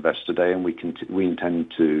at Investor Day, and we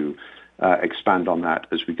intend to expand on that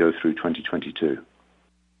as we go through 2022.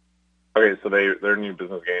 Okay, so their new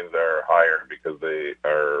business gains are higher because they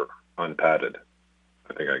are unpadded.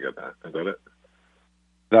 I think I get that. Is that it?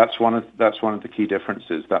 That's one of the key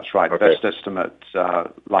differences. That's right. Okay. Best estimate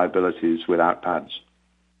liabilities without pads.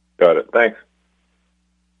 Got it. Thanks.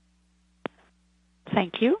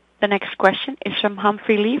 Thank you. The next question is from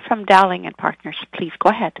Humphrey Lee from Dowling & Partners. Please go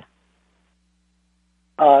ahead.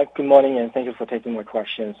 Good morning, and thank you for taking my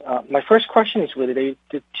questions. My first question is related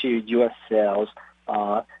to U.S. sales,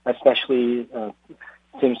 especially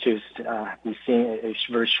seems to be seeing a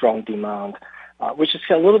very strong demand, which is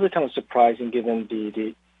a little bit kind of surprising given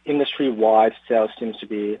the industry-wide sales seems to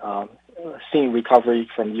be seeing recovery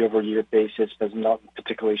from year-over-year basis, but not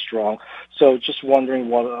particularly strong. So just wondering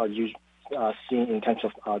what are you seeing in terms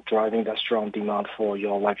of driving that strong demand for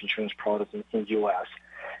your life insurance products in U.S.?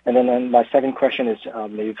 And then my second question is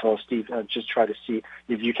maybe for Steve, just try to see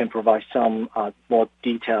if you can provide some more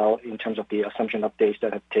detail in terms of the assumption updates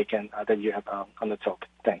that you have undertook.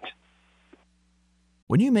 Thanks.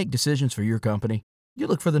 When you make decisions for your company, you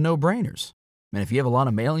look for the no-brainers. And if you have a lot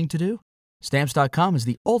of mailing to do, Stamps.com is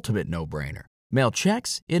the ultimate no-brainer. Mail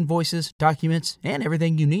checks, invoices, documents, and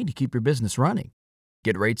everything you need to keep your business running.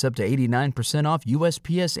 Get rates up to 89% off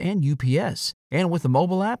USPS and UPS. And with the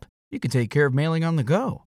mobile app, you can take care of mailing on the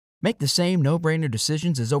go. Make the same no-brainer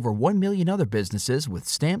decisions as over 1 million other businesses with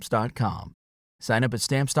Stamps.com. Sign up at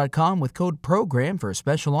Stamps.com with code PROGRAM for a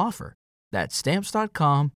special offer. That's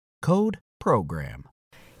Stamps.com, code PROGRAM.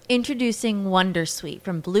 Introducing Wondersuite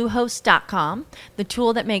from Bluehost.com, the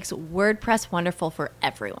tool that makes WordPress wonderful for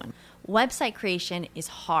everyone. Website creation is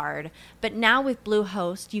hard, but now with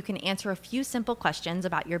Bluehost, you can answer a few simple questions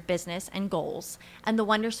about your business and goals, and the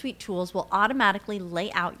Wondersuite tools will automatically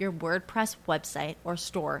lay out your WordPress website or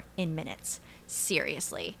store in minutes.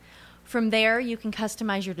 Seriously. From there, you can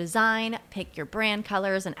customize your design, pick your brand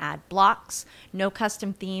colors, and add blocks. No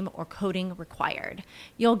custom theme or coding required.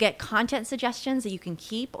 You'll get content suggestions that you can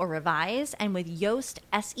keep or revise, and with Yoast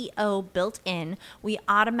SEO built in, we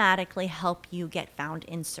automatically help you get found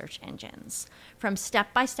in search engines. From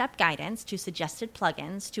step-by-step guidance to suggested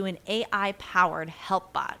plugins to an AI-powered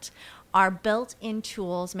help bot, our built-in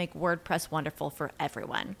tools make WordPress wonderful for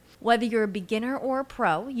everyone. Whether you're a beginner or a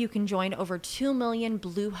pro, you can join over 2 million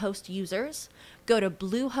Bluehost users. Go to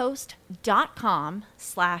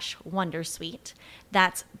bluehost.com/wondersuite.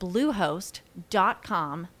 That's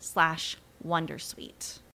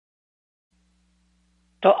bluehost.com/wondersuite.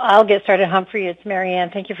 So I'll get started, Humphrey. It's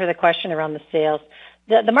Marianne. Thank you for the question around the sales.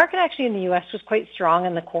 The market actually in the U.S. was quite strong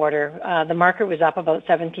in the quarter. The market was up about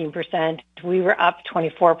 17%. We were up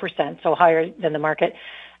 24%, so higher than the market.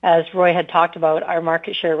 As Roy had talked about, our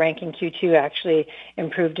market share rank in Q2 actually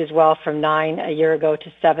improved as well from 9 a year ago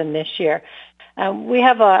to 7 this year. We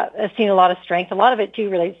have seen a lot of strength. A lot of it, too,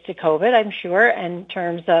 relates to COVID, I'm sure, in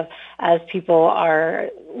terms of as people are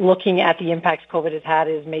looking at the impacts COVID has had,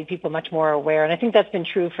 it has made people much more aware. And I think that's been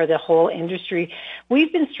true for the whole industry.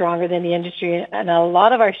 We've been stronger than the industry, and a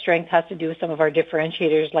lot of our strength has to do with some of our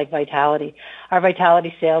differentiators like Vitality. Our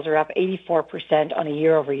Vitality sales are up 84% on a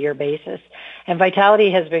year-over-year basis. And Vitality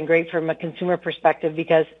has been great from a consumer perspective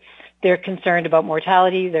because they're concerned about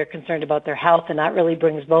mortality, they're concerned about their health, and that really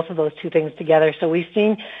brings both of those two things together. So we've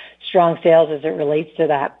seen strong sales as it relates to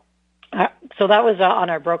that. So that was on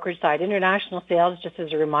our brokerage side. International sales, just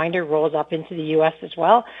as a reminder, rolls up into the U.S. as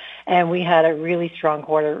well, and we had a really strong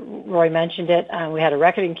quarter. Roy mentioned it. We had a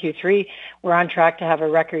record in Q3. We're on track to have a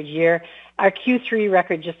record year. Our Q3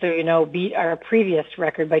 record, just so you know, beat our previous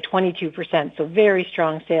record by 22%, so very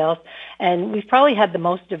strong sales. And we've probably had the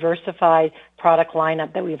most diversified product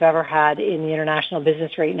lineup that we've ever had in the international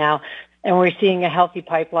business right now. And we're seeing a healthy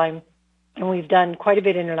pipeline. And we've done quite a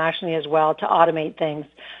bit internationally as well to automate things.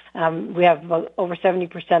 We have about over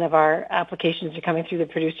 70% of our applications are coming through the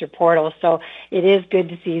producer portal. So it is good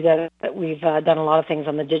to see that we've done a lot of things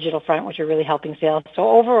on the digital front, which are really helping sales. So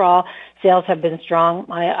overall, sales have been strong.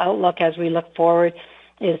 My outlook as we look forward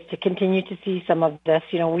is to continue to see some of this.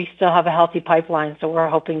 You know, we still have a healthy pipeline, so we're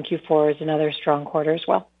hoping Q4 is another strong quarter as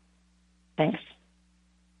well. Thanks.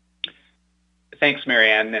 Thanks,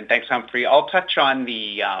 Marianne, and thanks, Humphrey. I'll touch on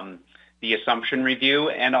the assumption review,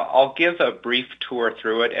 and I'll give a brief tour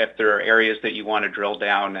through it. If there are areas that you want to drill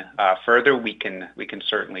down further, we can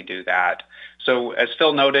certainly do that. So as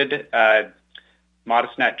Phil noted,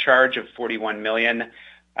 modest net charge of $41 million.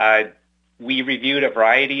 We reviewed a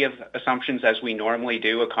variety of assumptions as we normally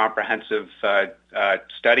do, a comprehensive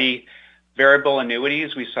study. Variable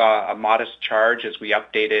annuities, we saw a modest charge as we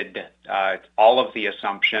updated all of the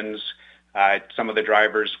assumptions. Some of the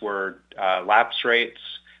drivers were lapse rates,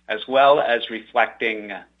 as well as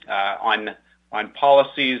reflecting on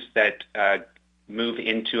policies that move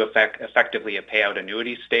into effectively a payout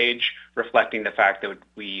annuity stage, reflecting the fact that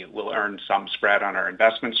we will earn some spread on our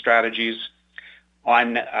investment strategies.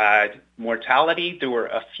 On mortality, there were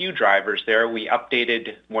a few drivers there. We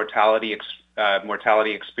updated mortality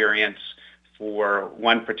experience for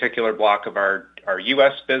one particular block of our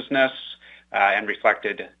U.S. business and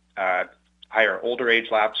reflected higher older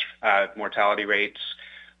age lapse mortality rates.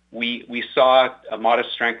 We saw a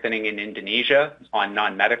modest strengthening in Indonesia on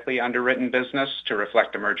non-medically underwritten business to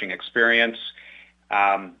reflect emerging experience,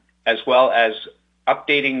 as well as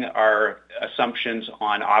updating our assumptions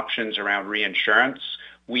on options around reinsurance.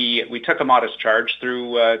 We took a modest charge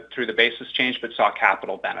through the basis change, but saw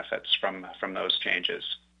capital benefits from those changes.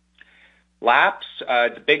 Lapse,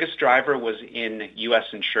 the biggest driver was in U.S.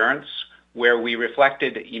 insurance, where we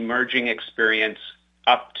reflected emerging experience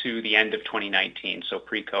up to the end of 2019, so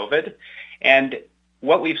pre-COVID. And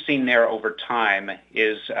what we've seen there over time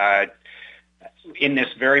is in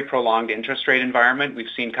this very prolonged interest rate environment, we've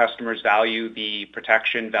seen customers value the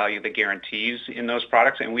protection, value the guarantees in those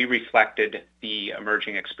products, and we reflected the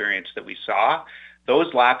emerging experience that we saw.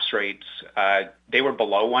 Those lapse rates, they were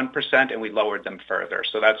below 1%, and we lowered them further.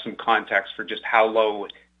 So that's some context for just how low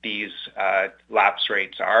these lapse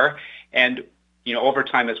rates are. And you know, over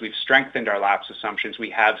time, as we've strengthened our lapse assumptions, we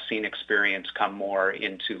have seen experience come more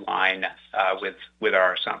into line with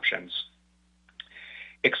our assumptions.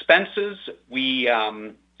 Expenses,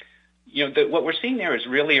 what we're seeing there is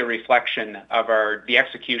really a reflection of the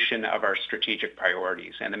execution of our strategic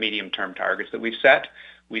priorities and the medium-term targets that we've set.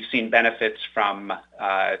 We've seen benefits from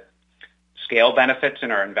scale benefits in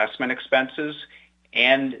our investment expenses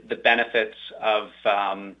and the benefits of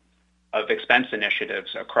expense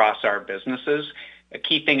initiatives across our businesses. A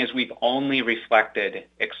key thing is we've only reflected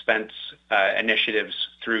expense initiatives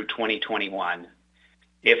through 2021.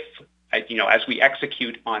 As we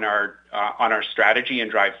execute on our strategy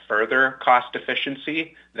and drive further cost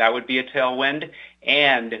efficiency, that would be a tailwind.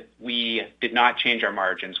 And we did not change our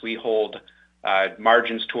margins. We hold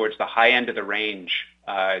margins towards the high end of the range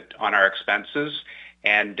on our expenses,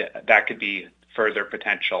 and that could be further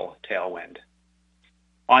potential tailwind.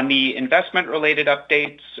 On the investment-related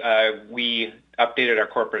updates, we updated our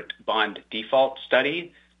corporate bond default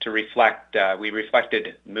study to reflect, we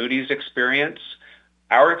reflected Moody's experience.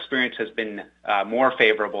 Our experience has been more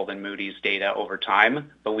favorable than Moody's data over time,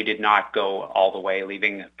 but we did not go all the way,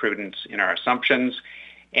 leaving prudence in our assumptions.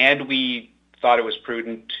 And we thought it was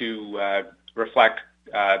prudent to reflect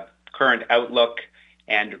current outlook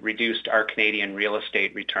and reduced our Canadian real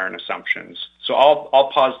estate return assumptions. So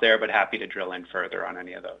I'll pause there, but happy to drill in further on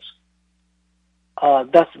any of those.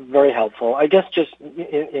 That's very helpful. I guess just in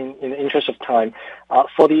the interest of time,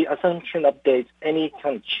 for the assumption updates, any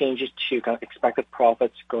kind of changes to kind of expected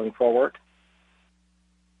profits going forward?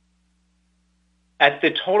 At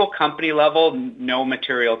the total company level, no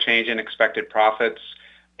material change in expected profits.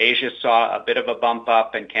 Asia saw a bit of a bump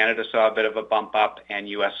up, and Canada saw a bit of a bump up, and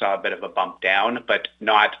U.S. saw a bit of a bump down, but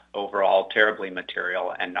not overall terribly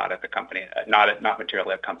material, and not at the company, not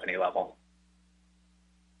material at company level.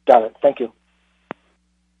 Got it. Thank you.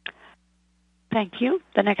 Thank you.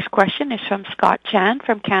 The next question is from Scott Chan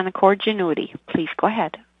from Canaccord Genuity. Please go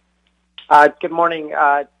ahead. Good morning.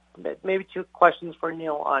 Maybe two questions for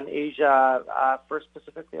Neil on Asia. First,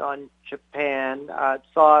 specifically on Japan.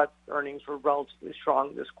 Saw earnings were relatively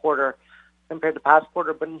strong this quarter compared to past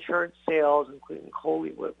quarter, but insurance sales, including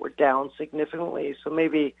COLI, were down significantly. So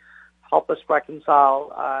maybe help us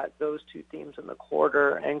reconcile those two themes in the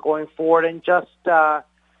quarter and going forward. And just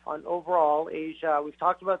on overall Asia, we've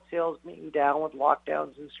talked about sales being down with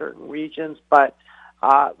lockdowns in certain regions, but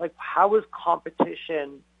how has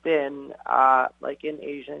competition been in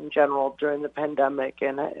Asia in general during the pandemic,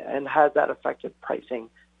 and has that affected pricing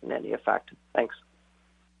in any effect? Thanks.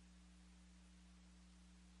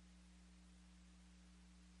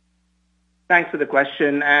 Thanks for the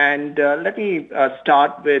question, and let me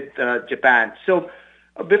start with Japan. So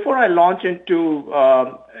before I launch into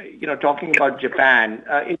talking about Japan,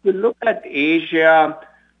 if you look at Asia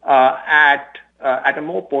at a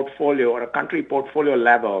more portfolio or a country portfolio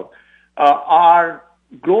level, our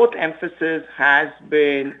growth emphasis has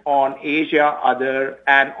been on Asia Other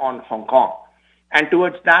and on Hong Kong. And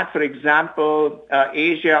towards that, for example,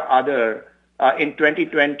 Asia Other in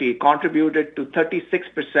 2020 contributed to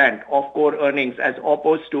 36% of core earnings as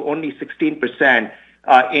opposed to only 16%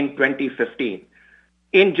 in 2015.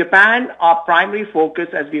 In Japan, our primary focus,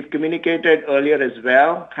 as we've communicated earlier as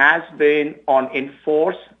well, has been on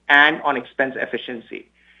in-force and on expense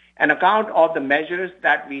efficiency. An account of the measures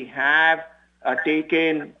that we have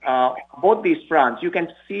taken both these fronts, you can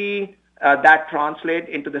see that translate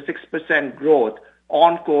into the 6% growth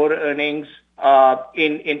on core earnings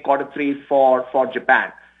in quarter three for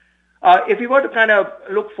Japan. If you were to kind of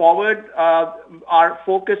look forward, our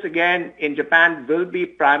focus again in Japan will be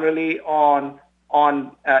primarily on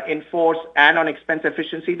in-force and on expense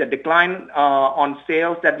efficiency. The decline on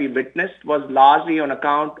sales that we witnessed was largely on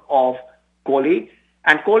account of COLI,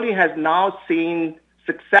 and COLI has now seen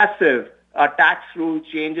successive tax rule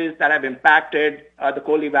changes that have impacted the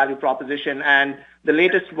COLI value proposition, and the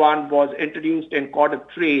latest one was introduced in quarter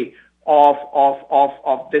three of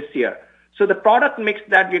this year. So the product mix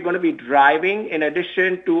that we're going to be driving, in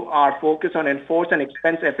addition to our focus on in-force and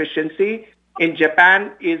expense efficiency, in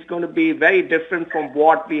Japan is going to be very different from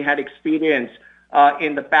what we had experienced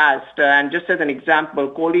in the past. And just as an example,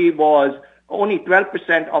 COLI was only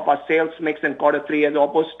 12% of our sales mix in quarter three as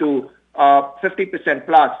opposed to 50%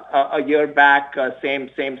 plus a year back, same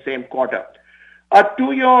quarter.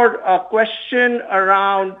 To your question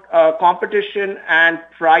around competition and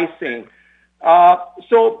pricing.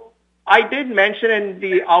 So I did mention in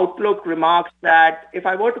the outlook remarks that if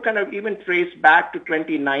I were to kind of even trace back to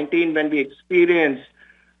 2019 when we experienced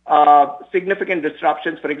significant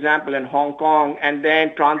disruptions, for example, in Hong Kong, and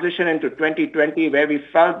then transition into 2020 where we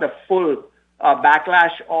felt the full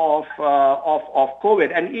backlash of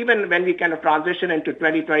COVID, and even when we kind of transition into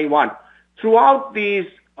 2021, throughout these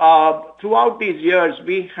years,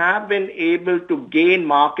 we have been able to gain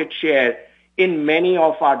market share in many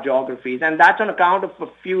of our geographies, and that's on account of a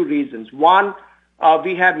few reasons. One,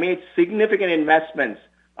 we have made significant investments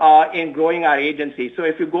in growing our agency. So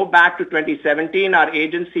if you go back to 2017, our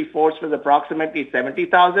agency force was approximately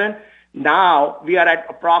 70,000. Now we are at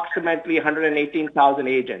approximately 118,000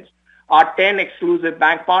 agents. Our 10 exclusive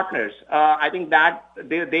bank partners, I think that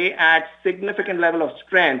they add significant level of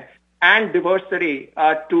strength and diversity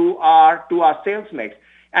to our sales mix.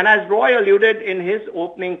 And as Roy alluded in his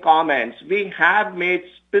opening comments, we have made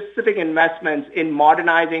specific investments in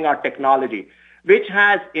modernizing our technology, which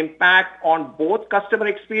has impact on both customer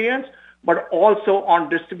experience, but also on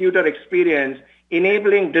distributor experience,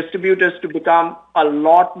 enabling distributors to become a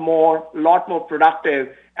lot more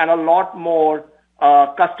productive and a lot more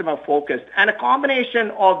customer focused. And a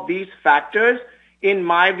combination of these factors, in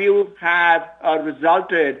my view, have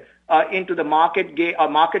resulted into the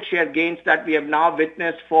market share gains that we have now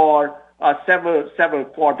witnessed for several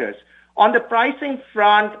quarters. On the pricing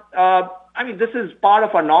front, this is part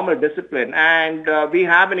of our normal discipline, and we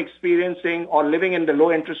have been experiencing or living in the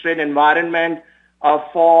low interest rate environment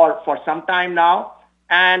for some time now.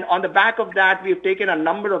 And on the back of that, we've taken a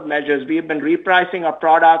number of measures. We've been repricing our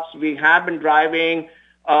products. We have been driving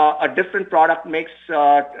a different product mix,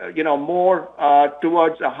 more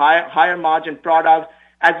towards a higher margin product,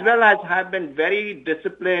 as well as have been very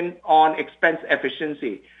disciplined on expense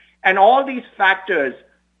efficiency. And all these factors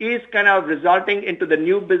is kind of resulting into the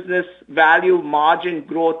new business value margin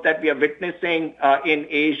growth that we are witnessing in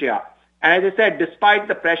Asia. And as I said, despite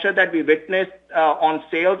the pressure that we witnessed on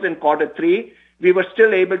sales in quarter three, we were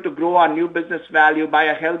still able to grow our new business value by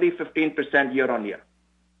a healthy 15% year on year.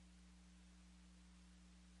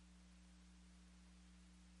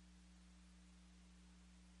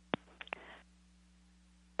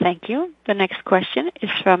 Thank you. The next question is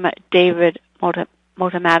from David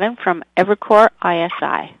Motemaden from Evercore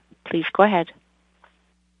ISI. Please go ahead.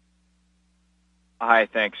 Hi,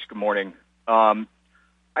 thanks. Good morning. I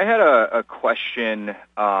had a question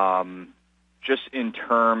just in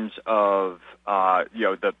terms of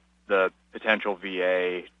the potential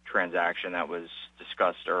VA transaction that was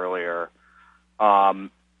discussed earlier.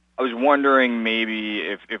 I was wondering maybe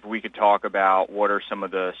if we could talk about what are some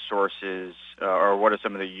of the sources or what are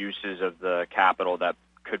some of the uses of the capital that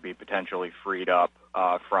could be potentially freed up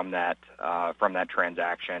from that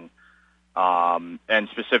transaction. And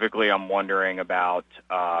specifically, I'm wondering about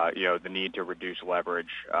the need to reduce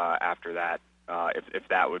leverage after that, if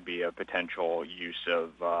that would be a potential use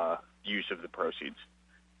of the proceeds.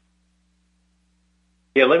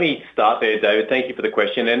 Yeah, let me start there, David. Thank you for the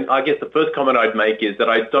question. And I guess the first comment I'd make is that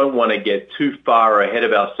I don't want to get too far ahead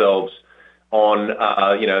of ourselves on,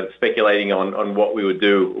 speculating on what we would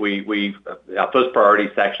do. Our first priority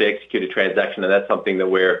is to actually execute a transaction, and that's something that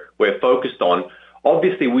we're focused on.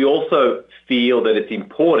 Obviously, we also feel that it's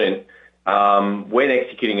important when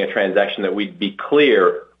executing a transaction that we'd be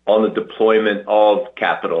clear on the deployment of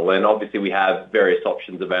capital. And obviously, we have various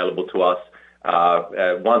options available to us.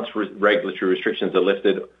 Once regulatory restrictions are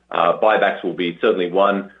lifted, buybacks will be certainly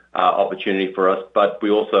one opportunity for us, but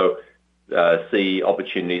we also see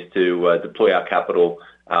opportunities to deploy our capital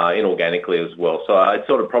inorganically as well. So I'd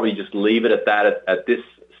sort of probably just leave it at that at this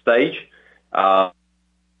stage.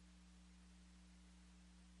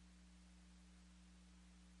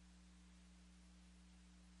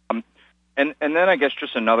 And then I guess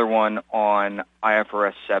just another one on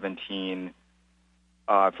IFRS 17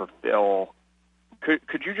 for Phil.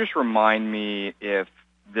 Could you just remind me if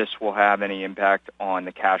this will have any impact on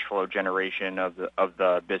the cash flow generation of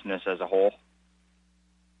the business as a whole?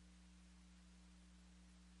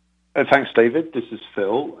 Thanks, David. This is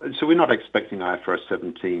Phil. So we're not expecting IFRS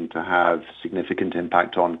 17 to have significant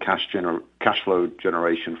impact on cash flow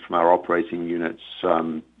generation from our operating units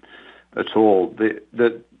at all.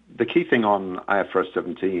 The key thing on IFRS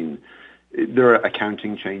 17, there are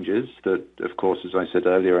accounting changes that, of course, as I said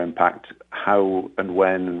earlier, impact how and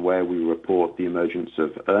when and where we report the emergence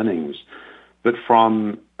of earnings. But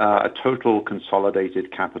from a total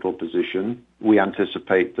consolidated capital position, we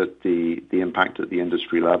anticipate that the impact at the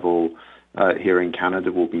industry level here in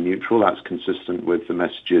Canada will be neutral. That's consistent with the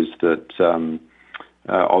messages that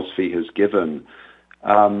OSFI has given.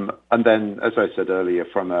 And then, as I said earlier,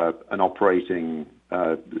 from an operating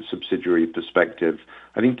subsidiary perspective,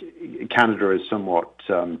 I think Canada is somewhat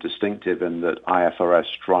distinctive in that IFRS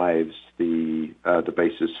drives the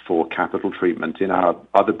basis for capital treatment. In our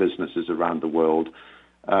other businesses around the world,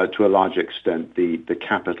 to a large extent, the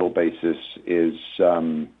capital basis is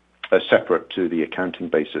separate to the accounting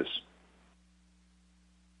basis.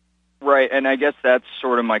 Right, and I guess that's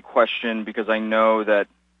sort of my question, because I know that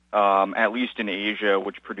at least in Asia,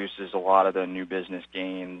 which produces a lot of the new business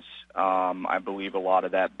gains, I believe a lot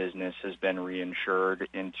of that business has been reinsured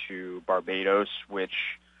into Barbados,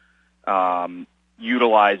 which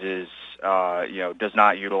utilizes, does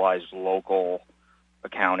not utilize local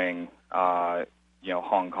accounting,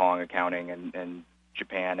 Hong Kong accounting and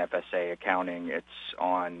Japan FSA accounting. It's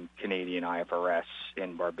on Canadian IFRS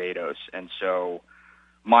in Barbados. And so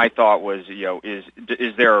my thought was,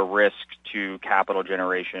 is there a risk to capital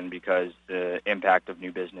generation because the impact of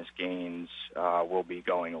new business gains will be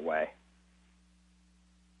going away?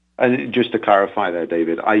 And just to clarify there,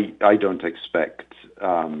 David, I don't expect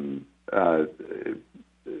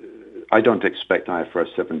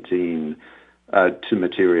IFRS 17 to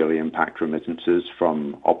materially impact remittances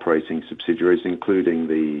from operating subsidiaries, including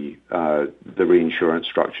the reinsurance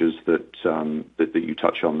structures that you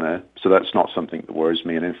touch on there. So that's not something that worries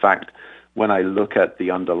me. And in fact, when I look at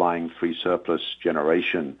the underlying free surplus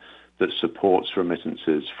generation that supports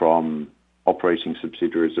remittances from operating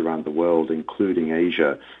subsidiaries around the world, including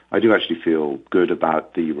Asia, I do actually feel good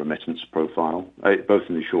about the remittance profile, both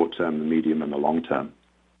in the short term, the medium, and the long term.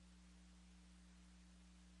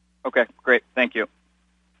 Okay, great. Thank you.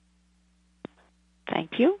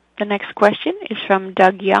 Thank you. The next question is from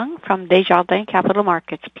Doug Young from Desjardins Capital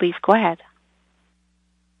Markets. Please go ahead.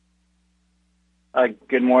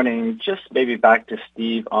 Good morning. Just maybe back to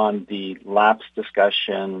Steve on the lapse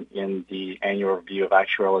discussion in the annual review of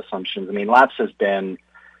actuarial assumptions. I mean, lapse has been,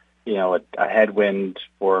 a headwind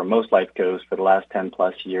for most life cos for the last 10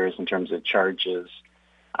 plus years in terms of charges.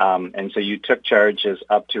 And so you took charges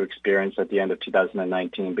up to experience at the end of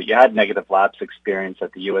 2019, but you had negative lapse experience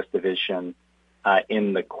at the U.S. division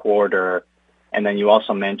in the quarter. And then you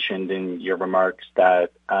also mentioned in your remarks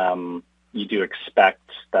that you do expect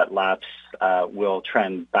that lapse will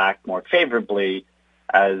trend back more favorably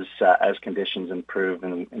as conditions improve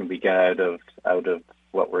and we get out of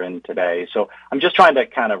what we're in today. So I'm just trying to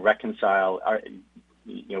kind of reconcile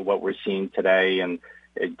what we're seeing today, and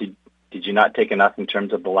did you not take enough in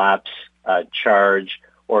terms of the lapse charge,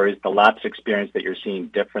 or is the lapse experience that you're seeing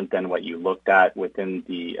different than what you looked at within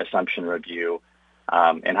the assumption review,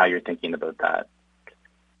 and how you're thinking about that?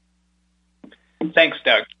 Thanks,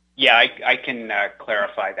 Doug. Yeah, I can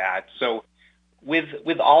clarify that. So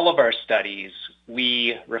with all of our studies,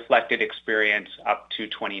 we reflected experience up to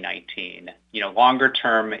 2019.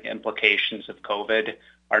 Longer-term implications of COVID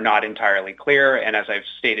are not entirely clear, and as I've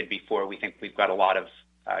stated before, we think we've got a lot of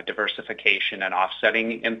diversification and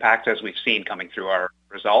offsetting impact as we've seen coming through our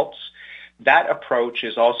results. That approach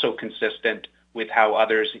is also consistent with how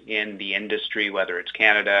others in the industry, whether it's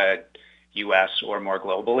Canada, U.S., or more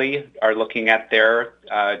globally, are looking at their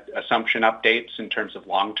assumption updates in terms of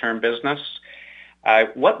long-term business.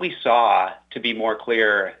 What we saw, to be more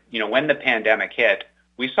clear, when the pandemic hit,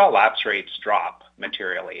 we saw lapse rates drop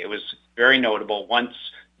materially. It was very notable once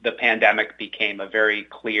the pandemic became a very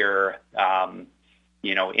clear,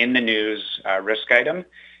 in the news risk item.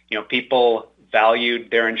 People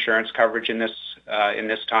valued their insurance coverage in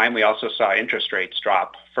this time. We also saw interest rates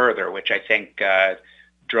drop further, which I think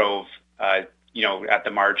drove at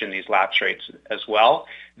the margin, these lapse rates as well.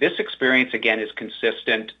 This experience, again, is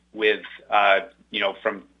consistent with,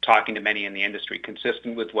 from talking to many in the industry,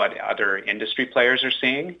 consistent with what other industry players are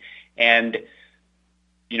seeing. And,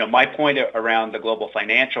 my point around the global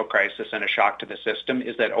financial crisis and a shock to the system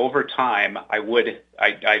is that over time,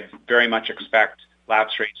 I very much expect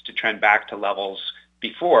lapse rates to trend back to levels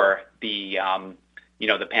before the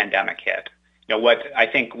pandemic hit.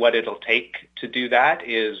 What it'll take to do that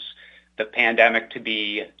is the pandemic to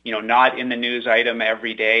be, not in the news item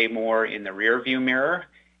every day, more in the rear view mirror.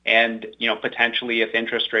 And, potentially if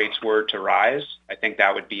interest rates were to rise, I think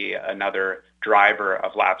that would be another driver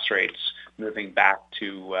of lapse rates moving back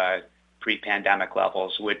to pre-pandemic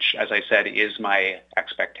levels, which, as I said, is my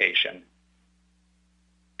expectation.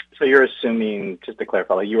 So you're assuming, just to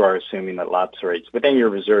clarify, you are assuming that lapse rates, within your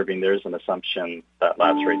reserving, there's an assumption that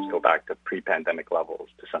lapse rates go back to pre-pandemic levels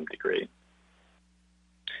to some degree.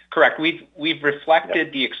 Correct. We've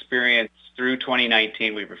reflected the experience through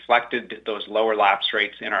 2019. We've reflected those lower lapse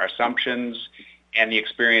rates in our assumptions, and the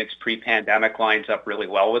experience pre-pandemic lines up really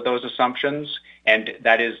well with those assumptions, and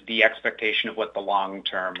that is the expectation of what the long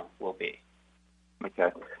term will be.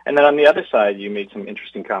 Okay. And then on the other side, you made some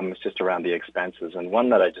interesting comments just around the expenses, and one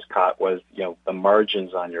that I just caught was, the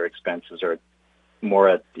margins on your expenses are more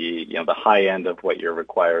at the, the high end of what you're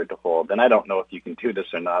required to hold. And I don't know if you can do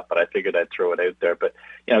this or not, but I figured I'd throw it out there. But,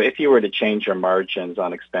 if you were to change your margins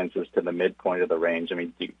on expenses to the midpoint of the range, I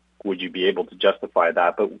mean, would you be able to justify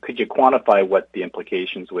that? But could you quantify what the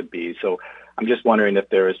implications would be? So I'm just wondering if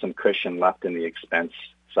there is some cushion left in the expense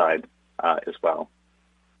side as well.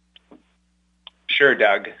 Sure,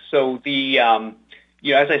 Doug. So as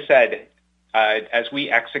I said, as we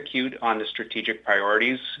execute on the strategic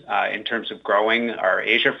priorities in terms of growing our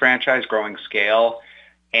Asia franchise, growing scale,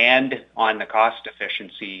 and on the cost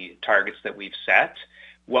efficiency targets that we've set,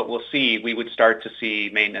 we would start to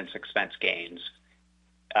see maintenance expense gains.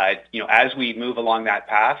 As we move along that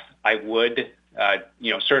path, I would,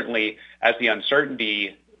 certainly as the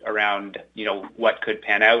uncertainty around, what could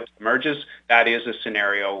pan out emerges, that is a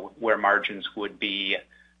scenario where margins would be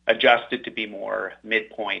adjusted to be more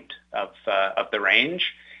midpoint of the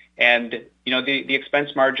range. And, the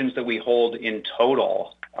expense margins that we hold in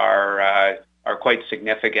total are quite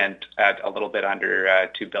significant at a little bit under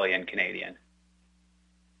 2 billion Canadian.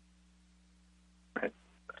 Right.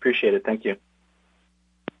 Appreciate it. Thank you.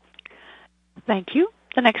 Thank you.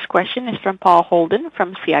 The next question is from Paul Holden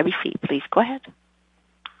from CIBC. Please go ahead.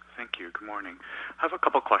 Thank you. Good morning. I have a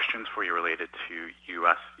couple questions for you related to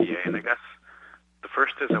U.S. VA, and I guess the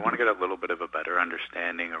first is I want to get a little bit of a better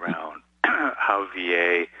understanding around how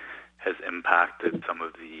VA has impacted some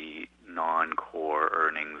of the non-core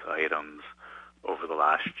earnings items, over the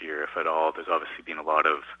last year, if at all? There's obviously been a lot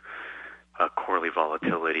of quarterly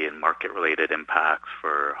volatility and market-related impacts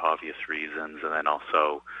for obvious reasons, and then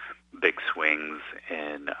also big swings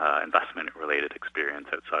in investment-related experience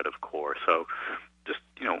outside of core. So just,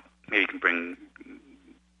 maybe you can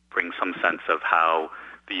bring some sense of how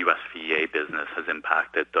the U.S. VA business has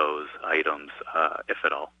impacted those items, if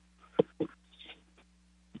at all.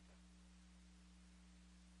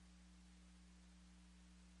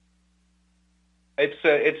 It's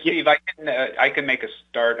Steve. I can make a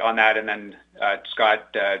start on that, and then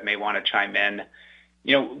Scott may want to chime in.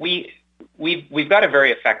 We've got a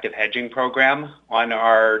very effective hedging program on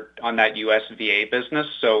that U.S. VA business.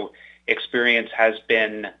 So experience has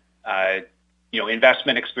been,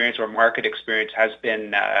 investment experience or market experience has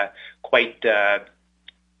been quite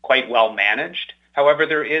well managed. However,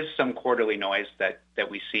 there is some quarterly noise that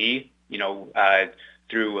we see,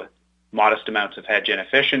 through modest amounts of hedge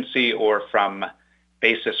inefficiency or from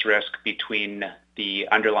basis risk between the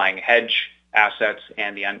underlying hedge assets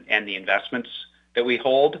and the investments that we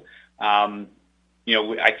hold. I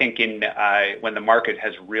think when the market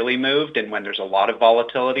has really moved and when there's a lot of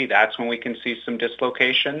volatility, that's when we can see some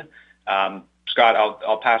dislocation. Scott,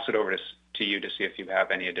 I'll pass it over to you to see if you have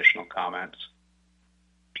any additional comments.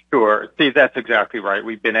 Sure. Steve, that's exactly right.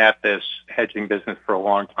 We've been at this hedging business for a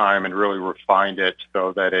long time and really refined it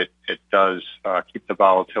so that it does keep the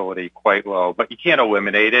volatility quite low. But you can't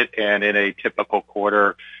eliminate it, and in a typical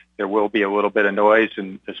quarter, there will be a little bit of noise.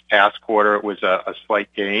 In this past quarter, it was a slight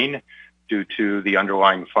gain due to the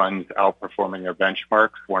underlying funds outperforming their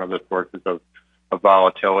benchmarks, one of the sources of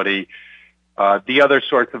volatility. The other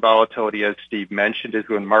source of volatility, as Steve mentioned, is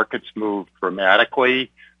when markets move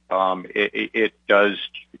dramatically. It does,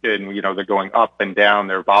 and they're going up and down.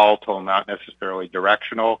 They're volatile, not necessarily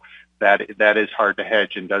directional. That is hard to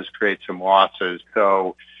hedge and does create some losses.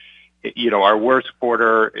 So, our worst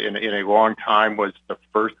quarter in a long time was the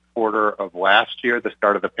first quarter of last year, the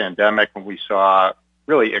start of the pandemic, when we saw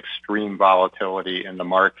really extreme volatility in the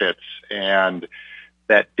markets, and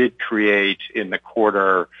that did create in the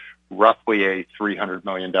quarter roughly a $300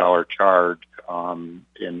 million charge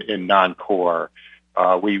in non-core.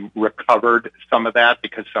 We recovered some of that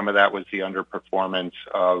because some of that was the underperformance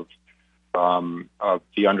of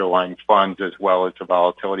the underlying funds as well as the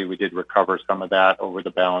volatility. We did recover some of that over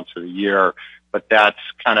the balance of the year, but that's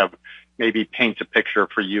kind of maybe paints a picture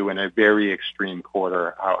for you in a very extreme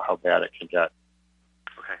quarter how bad it can get.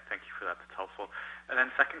 Okay, thank you for that. That's helpful. And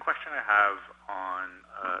then second question I have on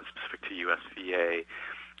specific to US VA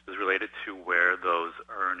is related to where those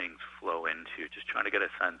earnings flow into. Just trying to get a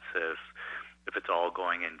sense if it's all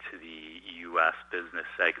going into the U.S. business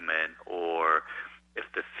segment or if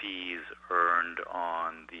the fees earned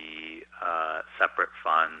on the separate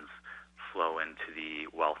funds flow into the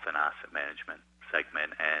wealth and asset management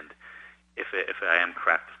segment. And if I am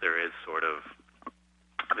correct, if there is sort of,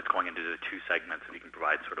 if it's going into the two segments, if you can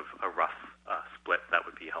provide sort of a rough split, that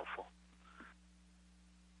would be helpful.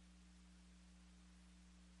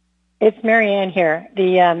 It's Marianne here.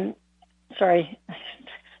 The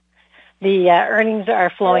earnings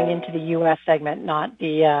are flowing into the U.S. segment, not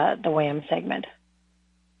the WAM segment.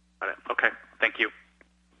 Got it. Okay. Thank you.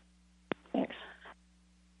 Thanks.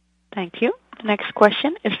 Thank you. The next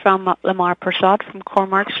question is from Lamar Prasad from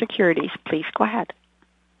Cormark Securities. Please go ahead.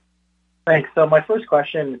 Thanks. So my first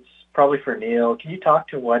question is probably for Neil. Can you talk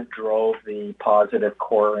to what drove the positive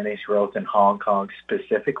core earnings growth in Hong Kong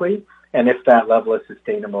specifically, and if that level is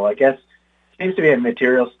sustainable? I guess it seems to be a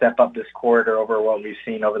material step up this quarter over what we've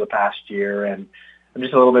seen over the past year, and I'm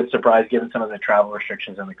just a little bit surprised given some of the travel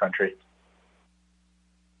restrictions in the country.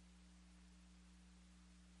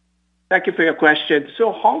 Thank you for your question.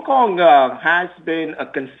 So Hong Kong has been a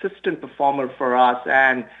consistent performer for us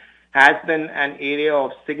and has been an area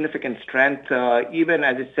of significant strength, even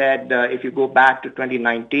as I said, if you go back to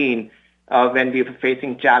 2019, when we were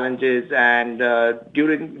facing challenges and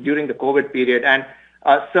during the COVID period, and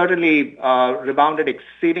certainly rebounded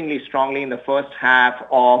exceedingly strongly in the first half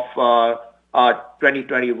of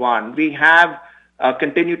 2021. We have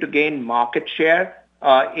continued to gain market share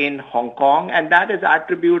in Hong Kong, and that is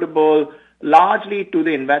attributable largely to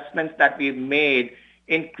the investments that we've made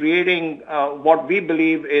in creating what we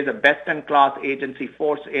believe is a best-in-class agency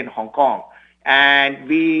force in Hong Kong. And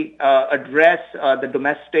we address the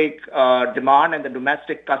domestic demand and the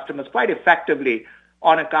domestic customers quite effectively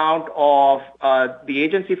on account of the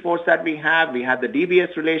agency force that we have. We have the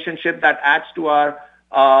DBS relationship that adds to our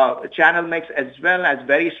channel mix, as well as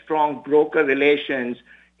very strong broker relations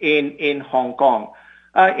in Hong Kong.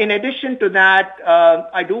 In addition to that,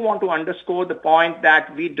 I do want to underscore the point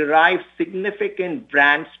that we derive significant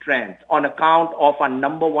brand strength on account of our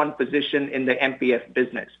number one position in the MPF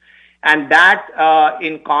business. And that,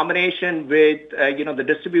 in combination with, the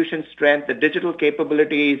distribution strength, the digital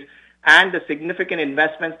capabilities, and the significant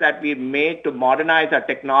investments that we've made to modernize our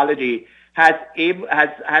technology has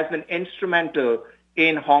been instrumental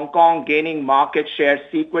in Hong Kong gaining market share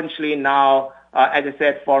sequentially now, as I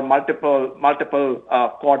said, for multiple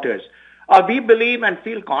quarters. We believe and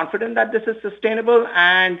feel confident that this is sustainable,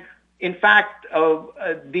 and in fact,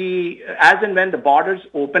 as and when the borders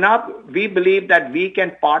open up, we believe that we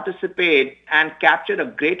can participate and capture a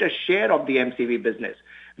greater share of the MCV business,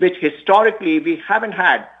 which historically we haven't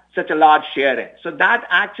had such a large share in. So that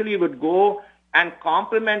actually would go and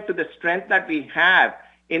complement to the strength that we have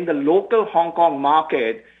in the local Hong Kong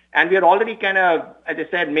market. And we are already kind of, as I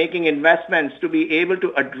said, making investments to be able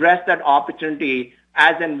to address that opportunity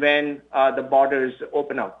as and when the borders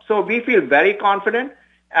open up. So we feel very confident,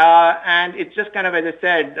 and it just kind of, as I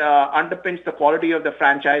said, underpins the quality of the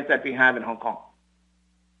franchise that we have in Hong Kong.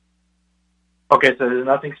 Okay, so there's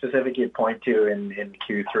nothing specific you'd point to in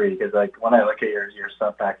Q3, because like when I look at your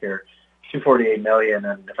stuff back here, $248 million,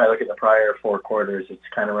 and if I look at the prior 4 quarters, it's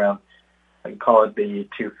kind of around, I can call it the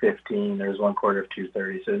 215. There's 1 quarter of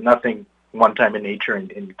 230. So nothing one time in nature in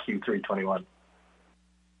Q3 21.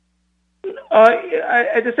 As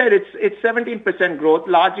I said, it's 17% growth,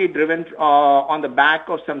 largely driven on the back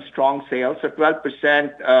of some strong sales, so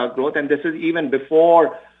 12% growth, and this is even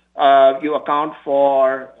before you account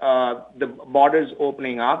for the borders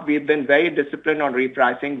opening up. We've been very disciplined on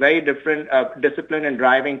repricing, very disciplined in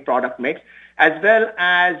driving product mix, as well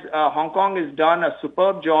as Hong Kong has done a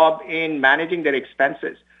superb job in managing their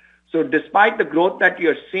expenses. So despite the growth that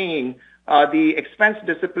you're seeing, the expense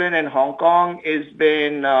discipline in Hong Kong has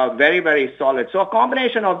been very, very solid. So a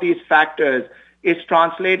combination of these factors is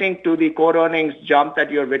translating to the core earnings jump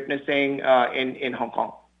that you're witnessing in Hong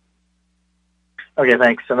Kong. Okay,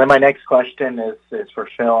 thanks. And then my next question is for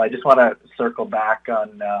Phil. I just want to circle back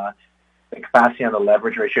on the capacity on the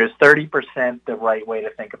leverage ratio. Is 30% the right way to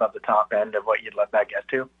think about the top end of what you'd let that get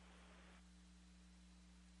to?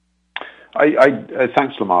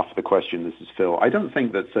 Thanks, Lamar, for the question. This is Phil. I don't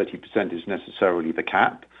think that 30% is necessarily the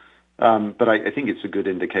cap, but I think it's a good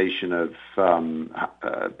indication of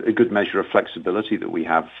a good measure of flexibility that we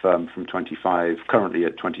have from 25, currently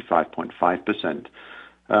at 25.5%.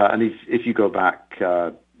 And if you go back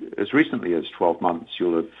as recently as 12 months,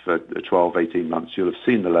 18 months, you'll have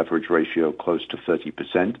seen the leverage ratio close to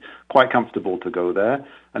 30%. Quite comfortable to go there.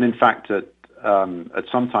 And in fact, at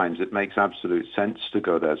sometimes it makes absolute sense to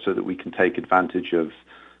go there so that we can take advantage of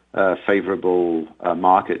favorable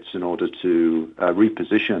markets in order to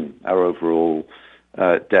reposition our overall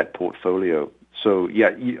debt portfolio. So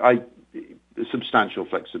yeah, substantial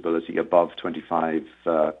flexibility above 25%,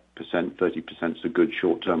 30% is a good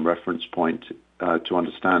short-term reference point to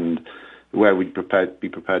understand where we'd be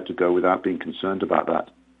prepared to go without being concerned about that.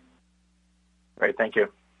 Great, thank you.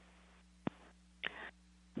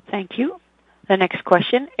 Thank you. The next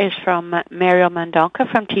question is from Mario Mendonca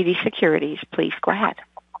from TD Securities. Please go ahead.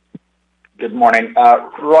 Good morning.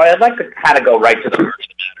 Roy, I'd like to kind of go right to the heart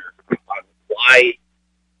of the matter.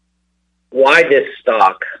 Why this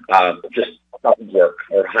stock just doesn't work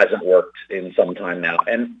or hasn't worked in some time now.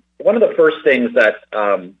 And one of the first things that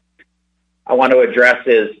I want to address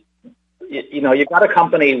is, you've got a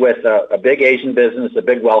company with a big Asian business, a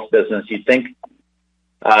big wealth business. You'd think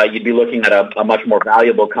you'd be looking at a much more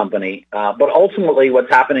valuable company. But ultimately what's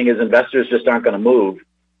happening is investors just aren't going to move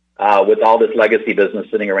with all this legacy business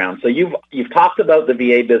sitting around. So you've talked about the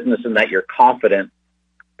VA business and that you're confident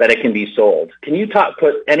that it can be sold. Can you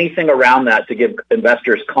put anything around that to give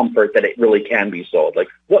investors comfort that it really can be sold? Like,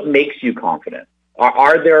 what makes you confident?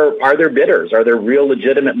 Are there bidders? Are there real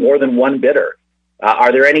legitimate more than one bidder?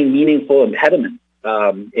 Are there any meaningful impediments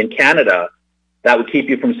in Canada that would keep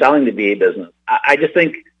you from selling the VA business? I just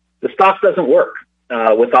think the stock doesn't work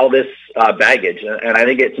with all this baggage, and I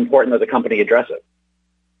think it's important that the company address it.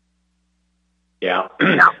 Yeah.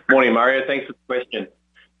 Morning, Mario. Thanks for the question.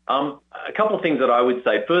 A couple of things that I would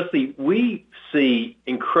say. Firstly, we see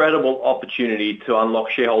incredible opportunity to unlock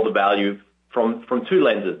shareholder value from 2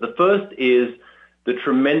 lenses. The first is the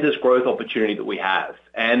tremendous growth opportunity that we have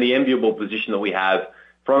and the enviable position that we have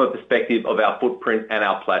from a perspective of our footprint and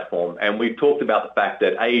our platform. And we've talked about the fact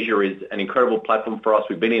that Asia is an incredible platform for us.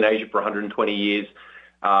 We've been in Asia for 120 years.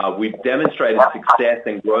 We've demonstrated success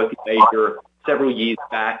and growth in Asia several years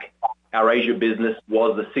back. Our Asia business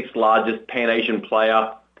was the 6th largest Pan-Asian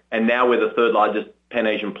player, and now we're the 3rd largest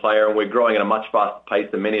Pan-Asian player, and we're growing at a much faster pace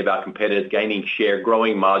than many of our competitors, gaining share,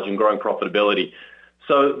 growing margin, growing profitability.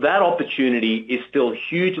 So that opportunity is still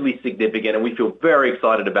hugely significant, and we feel very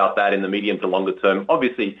excited about that in the medium to longer term.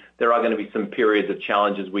 Obviously, there are going to be some periods of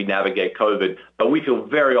challenges we navigate COVID, but we feel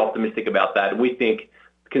very optimistic about that. And we think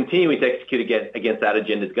continuing to execute against that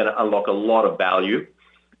agenda is going to unlock a lot of value.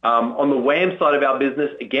 On the WAM side of our business,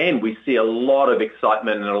 again, we see a lot of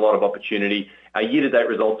excitement and a lot of opportunity. Our year-to-date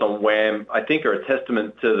results on WAM, I think, are a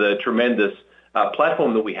testament to the tremendous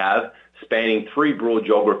platform that we have, spanning 3 broad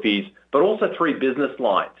geographies, but also 3 business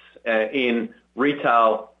lines in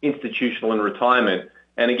retail, institutional, and retirement.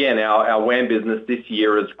 And again, our WAM business this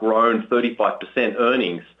year has grown 35%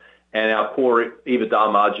 earnings, and our core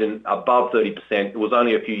EBITDA margin above 30%. It was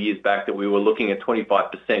only a few years back that we were looking at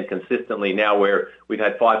 25% consistently. Now we've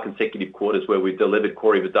had 5 consecutive quarters where we've delivered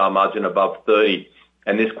core EBITDA margin above 30%,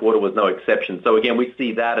 and this quarter was no exception. So again, we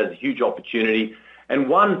see that as a huge opportunity, and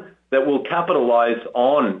one that will capitalize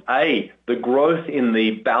on, the growth in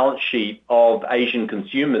the balance sheet of Asian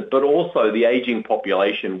consumers, but also the aging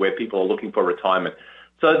population where people are looking for retirement.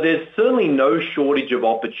 So there's certainly no shortage of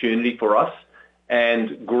opportunity for us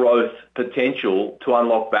and growth potential to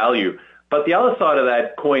unlock value. But the other side of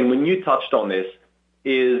that coin, when you touched on this,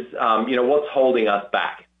 is what's holding us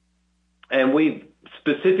back. And we've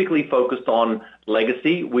specifically focused on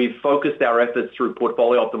legacy. We've focused our efforts through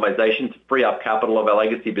portfolio optimization to free up capital of our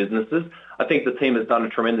legacy businesses. I think the team has done a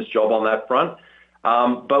tremendous job on that front.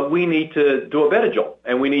 But we need to do a better job,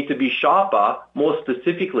 and we need to be sharper, more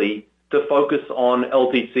specifically, to focus on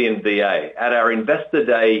LTC and VA. At our Investor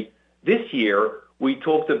Day this year, we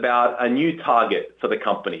talked about a new target for the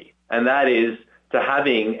company, and that is to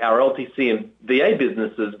having our LTC and VA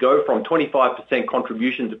businesses go from 25%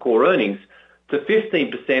 contribution to core earnings to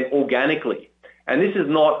 15% organically. And this is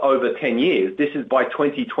not over 10 years. This is by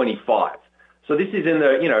 2025. So this is in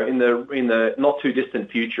the not too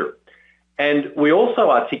distant future. And we also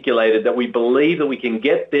articulated that we believe that we can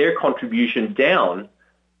get their contribution down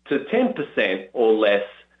to 10% or less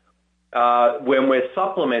when we're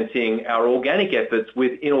supplementing our organic efforts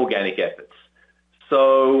with inorganic efforts.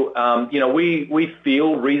 So, we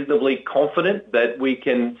feel reasonably confident that we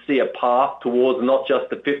can see a path towards not just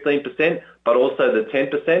the 15%, but also the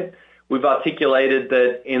 10%. We've articulated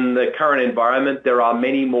that in the current environment, there are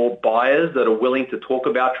many more buyers that are willing to talk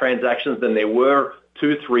about transactions than there were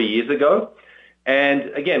 2-3 years ago. And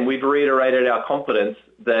again, we've reiterated our confidence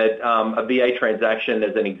that a VA transaction,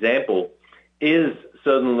 as an example, is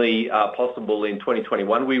certainly possible in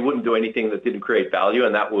 2021. We wouldn't do anything that didn't create value,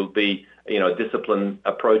 and that will be, a disciplined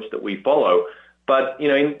approach that we follow. But,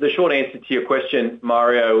 the short answer to your question,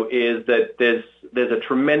 Mario, is that there's a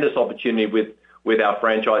tremendous opportunity with our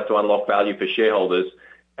franchise to unlock value for shareholders.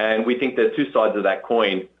 And we think there's 2 sides of that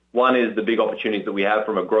coin. One is the big opportunities that we have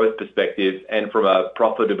from a growth perspective and from a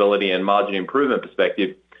profitability and margin improvement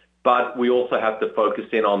perspective. But we also have to focus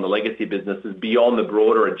in on the legacy businesses beyond the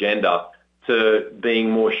broader agenda to being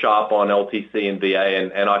more sharp on LTC and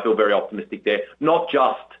VA. And I feel very optimistic there, not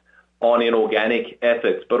just on inorganic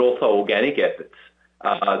efforts, but also organic efforts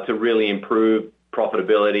to really improve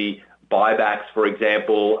profitability. Buybacks, for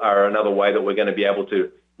example, are another way that we're going to be able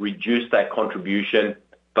to reduce that contribution.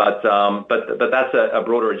 But that's a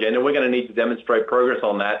broader agenda. We're going to need to demonstrate progress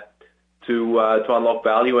on that to unlock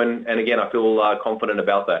value. And again, I feel confident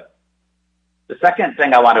about that. The second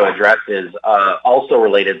thing I want to address is also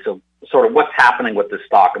related to sort of what's happening with the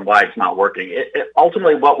stock and why it's not working.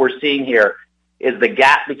 Ultimately, what we're seeing here is the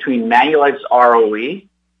gap between Manulife's ROE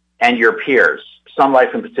and your peers, Sun Life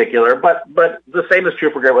in particular, but the same is true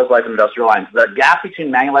for Great-West Life and Industrial Alliance. The gap between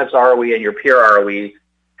Manulife's ROE and your peer ROE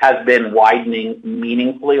has been widening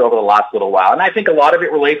meaningfully over the last little while. And I think a lot of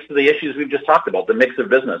it relates to the issues we've just talked about, the mix of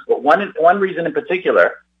business. But one reason in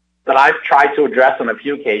particular that I've tried to address on a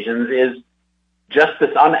few occasions is just this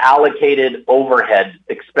unallocated overhead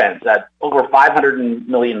expense at over $500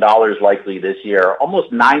 million likely this year,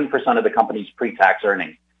 almost 9% of the company's pre-tax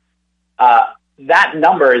earnings. That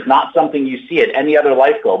number is not something you see at any other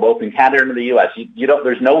life co, both in Canada and the U.S.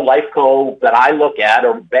 There's no life co that I look at,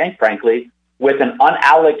 or bank, frankly, with an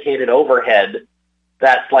unallocated overhead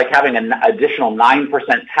that's like having an additional 9%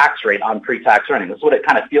 tax rate on pre-tax earnings. That's what it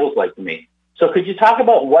kind of feels like to me. So could you talk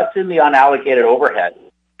about what's in the unallocated overhead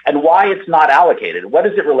and why it's not allocated? What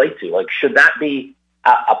does it relate to? Like, should that be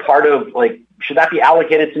a part of, should that be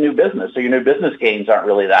allocated to new business? So your new business gains aren't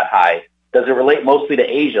really that high. Does it relate mostly to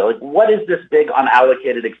Asia? Like, what is this big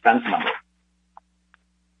unallocated expense number?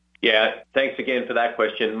 Yeah, thanks again for that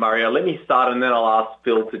question, Mario. Let me start, and then I'll ask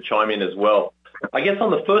Phil to chime in as well. I guess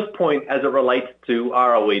on the first point, as it relates to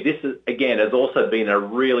ROE, this is, again, has also been a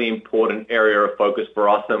really important area of focus for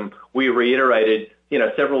us, and we reiterated,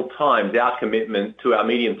 several times our commitment to our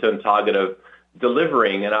medium-term target of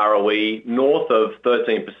delivering an ROE north of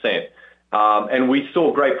 13%. And we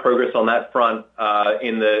saw great progress on that front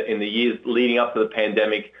in the years leading up to the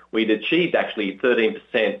pandemic. We'd achieved actually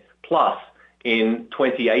 13% plus in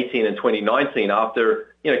 2018 and 2019 after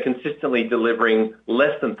consistently delivering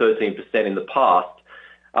less than 13% in the past.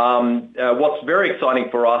 What's very exciting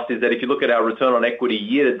for us is that if you look at our return on equity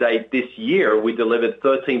year to date this year, we delivered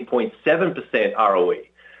 13.7% ROE.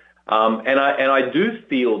 And I do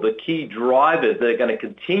feel the key drivers that are going to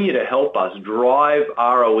continue to help us drive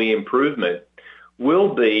ROE improvement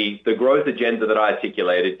will be the growth agenda that I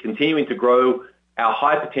articulated, continuing to grow our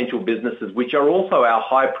high potential businesses, which are also our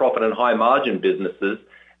high profit and high margin businesses,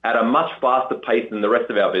 at a much faster pace than the rest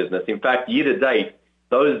of our business. In fact, year to date,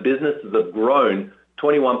 those businesses have grown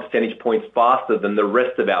 21 percentage points faster than the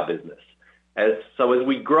rest of our business. So as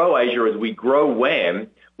we grow Asia, as we grow WAM,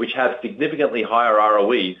 which have significantly higher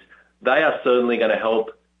ROEs, they are certainly going to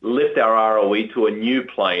help lift our ROE to a new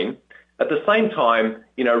plane. At the same time,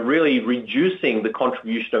 really reducing the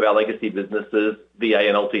contribution of our legacy businesses, VA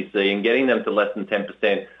and LTC, and getting them to less than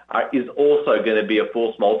 10% is also going to be a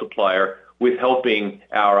force multiplier with helping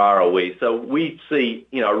our ROE. So we see,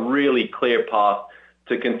 a really clear path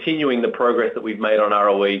to continuing the progress that we've made on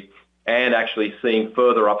ROE and actually seeing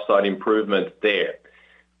further upside improvement there.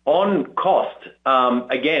 On cost,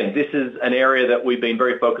 again, this is an area that we've been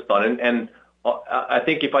very focused on. And I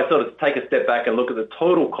think if I sort of take a step back and look at the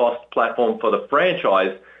total cost platform for the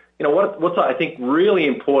franchise, what's I think really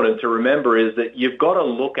important to remember is that you've got to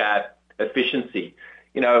look at efficiency.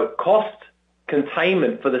 Cost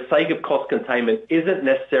containment for the sake of cost containment isn't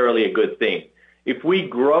necessarily a good thing. If we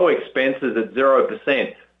grow expenses at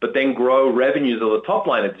 0%, but then grow revenues of the top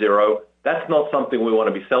line at 0, that's not something we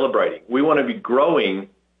want to be celebrating. We want to be growing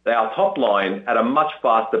our top line at a much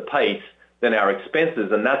faster pace than our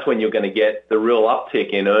expenses, and that's when you're going to get the real uptick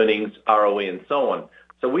in earnings, ROE, and so on.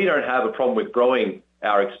 So we don't have a problem with growing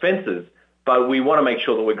our expenses, but we want to make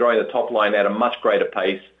sure that we're growing the top line at a much greater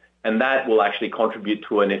pace, and that will actually contribute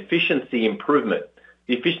to an efficiency improvement.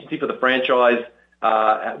 The efficiency for the franchise,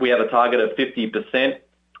 we have a target of 50%.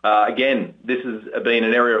 Again, this has been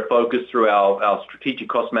an area of focus through our strategic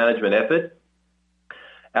cost management effort.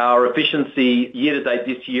 Our efficiency year-to-date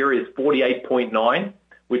this year is 48.9,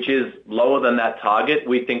 which is lower than that target.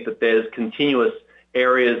 We think that there's continuous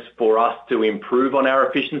areas for us to improve on our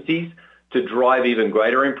efficiencies to drive even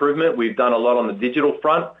greater improvement. We've done a lot on the digital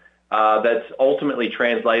front that's ultimately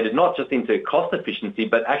translated not just into cost efficiency,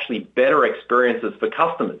 but actually better experiences for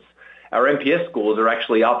customers. Our NPS scores are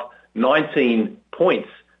actually up 19 points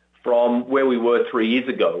from where we were 3 years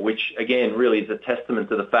ago, which again really is a testament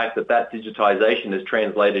to the fact that digitization has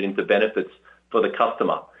translated into benefits for the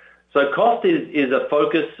customer. So cost is a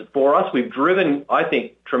focus for us. We've driven, I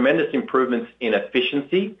think, tremendous improvements in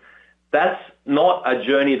efficiency. That's not a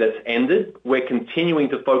journey that's ended. We're continuing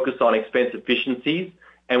to focus on expense efficiencies,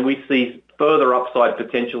 and we see further upside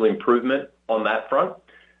potential improvement on that front.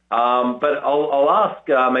 But I'll ask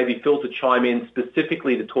maybe Phil to chime in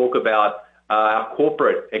specifically to talk about our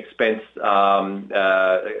corporate expense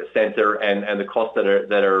center and the costs that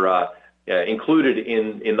are included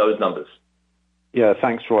in those numbers. Yeah,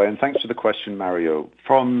 thanks, Roy, and thanks for the question, Mario.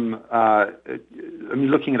 From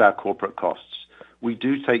looking at our corporate costs, we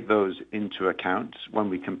do take those into account when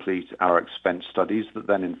we complete our expense studies that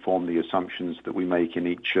then inform the assumptions that we make in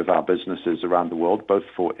each of our businesses around the world, both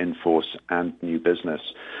for in-force and new business.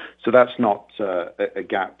 So that's not a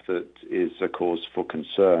gap that is a cause for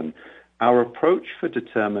concern. Our approach for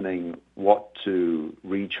determining what to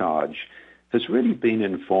recharge has really been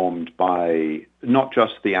informed by not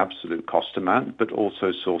just the absolute cost amount, but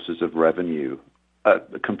also sources of revenue,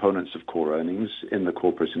 components of core earnings in the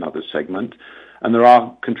corporate and other segment. And there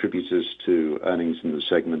are contributors to earnings in the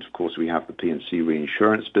segment. Of course, we have the P&C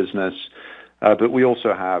reinsurance business, but we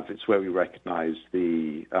also have, it's where we recognize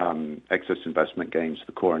the excess investment gains,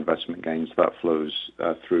 the core investment gains that flows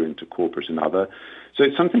through into corporate and other. So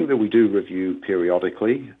it's something that we do review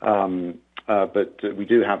periodically, but we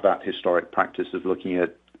do have that historic practice of looking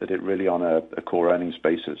at it really on a core earnings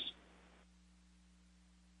basis.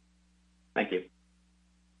 Thank you.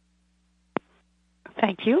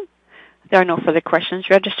 Thank you. There are no further questions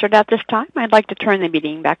registered at this time. I'd like to turn the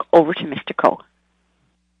meeting back over to Mr. Ko.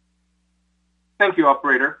 Thank you,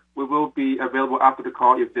 operator. We will be available after the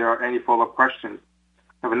call if there are any follow-up questions.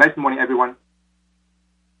 Have a nice morning, everyone.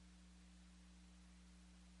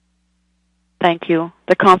 Thank you.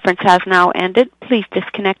 The conference has now ended. Please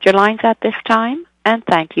disconnect your lines at this time, and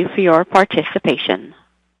thank you for your participation.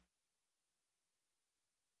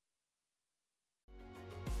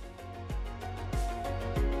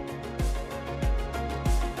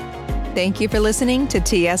 Thank you for listening to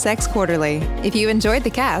TSX Quarterly. If you enjoyed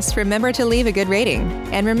the cast, remember to leave a good rating.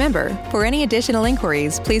 And remember, for any additional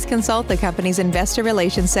inquiries, please consult the company's investor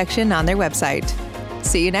relations section on their website.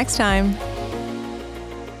 See you next time.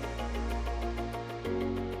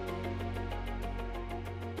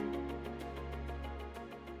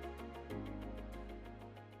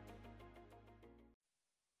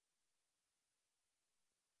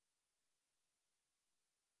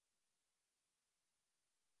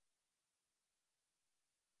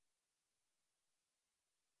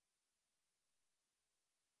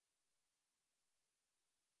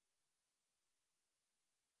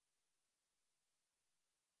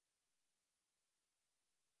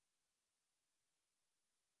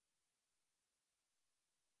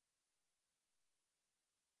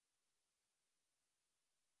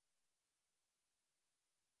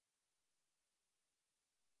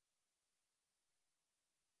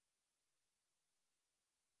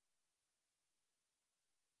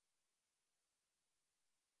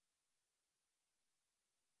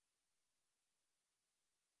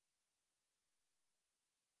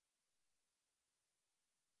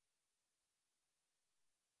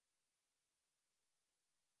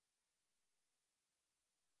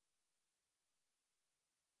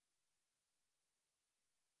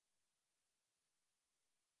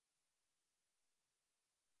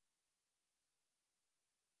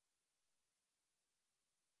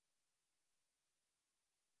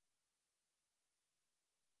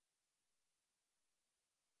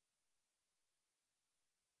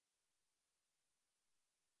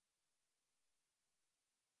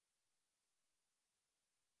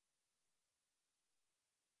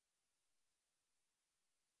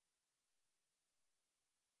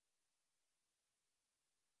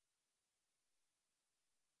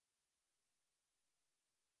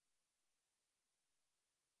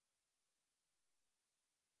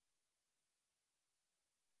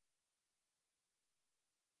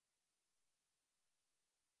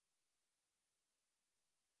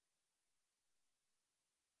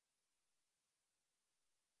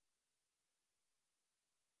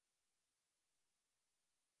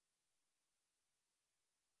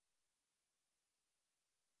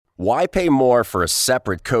 Why pay more for a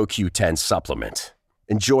separate CoQ10 supplement?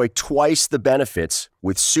 Enjoy twice the benefits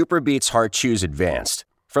with SuperBeets Heart Chews Advanced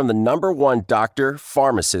from the #1 doctor,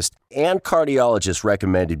 pharmacist, and cardiologist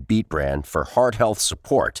recommended beet brand for heart health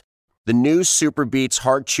support. The new SuperBeets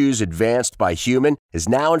Heart Chews Advanced by Human is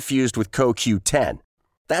now infused with CoQ10.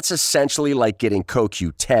 That's essentially like getting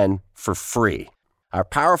CoQ10 for free. Our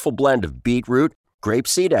powerful blend of beetroot,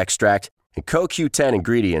 grapeseed extract, and CoQ10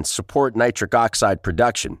 ingredients support nitric oxide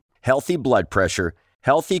production, healthy blood pressure,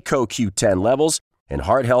 healthy CoQ10 levels, and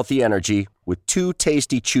heart-healthy energy with 2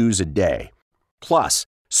 tasty chews a day. Plus,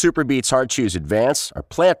 SuperBeets Heart Chews Advance are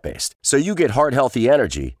plant-based, so you get heart-healthy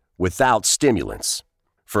energy without stimulants.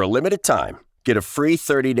 For a limited time, get a free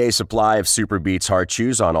 30-day supply of SuperBeets Heart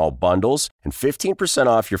Chews on all bundles and 15%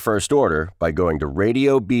 off your first order by going to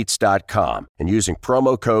RadioBeets.com and using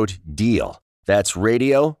promo code DEAL. That's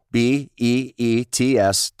Radio, BEETS.com,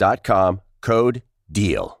 code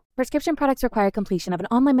DEAL. Prescription products require completion of an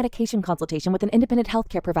online medication consultation with an independent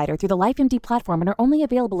healthcare provider through the LifeMD platform and are only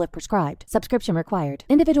available if prescribed. Subscription required.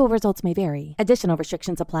 Individual results may vary. Additional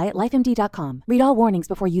restrictions apply at lifemd.com. Read all warnings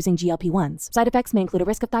before using GLP-1s. Side effects may include a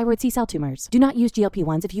risk of thyroid C-cell tumors. Do not use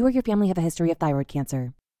GLP-1s if you or your family have a history of thyroid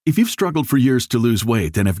cancer. If you've struggled for years to lose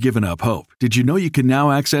weight and have given up hope, did you know you can now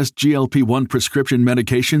access GLP-1 prescription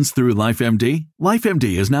medications through LifeMD?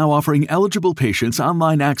 LifeMD is now offering eligible patients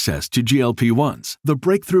online access to GLP-1s, the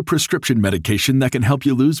breakthrough prescription medication that can help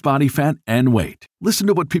you lose body fat and weight. Listen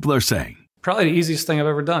to what people are saying. Probably the easiest thing I've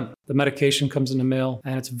ever done. The medication comes in the mail,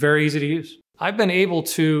 and it's very easy to use. I've been able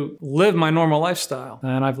to live my normal lifestyle,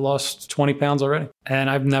 and I've lost 20 pounds already, and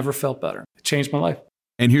I've never felt better. It changed my life.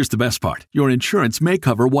 And here's the best part. Your insurance may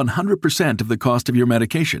cover 100% of the cost of your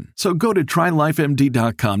medication. So go to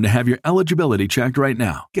TryLifeMD.com to have your eligibility checked right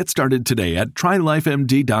now. Get started today at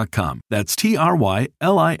TryLifeMD.com. That's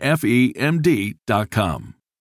TryLifeMD.com.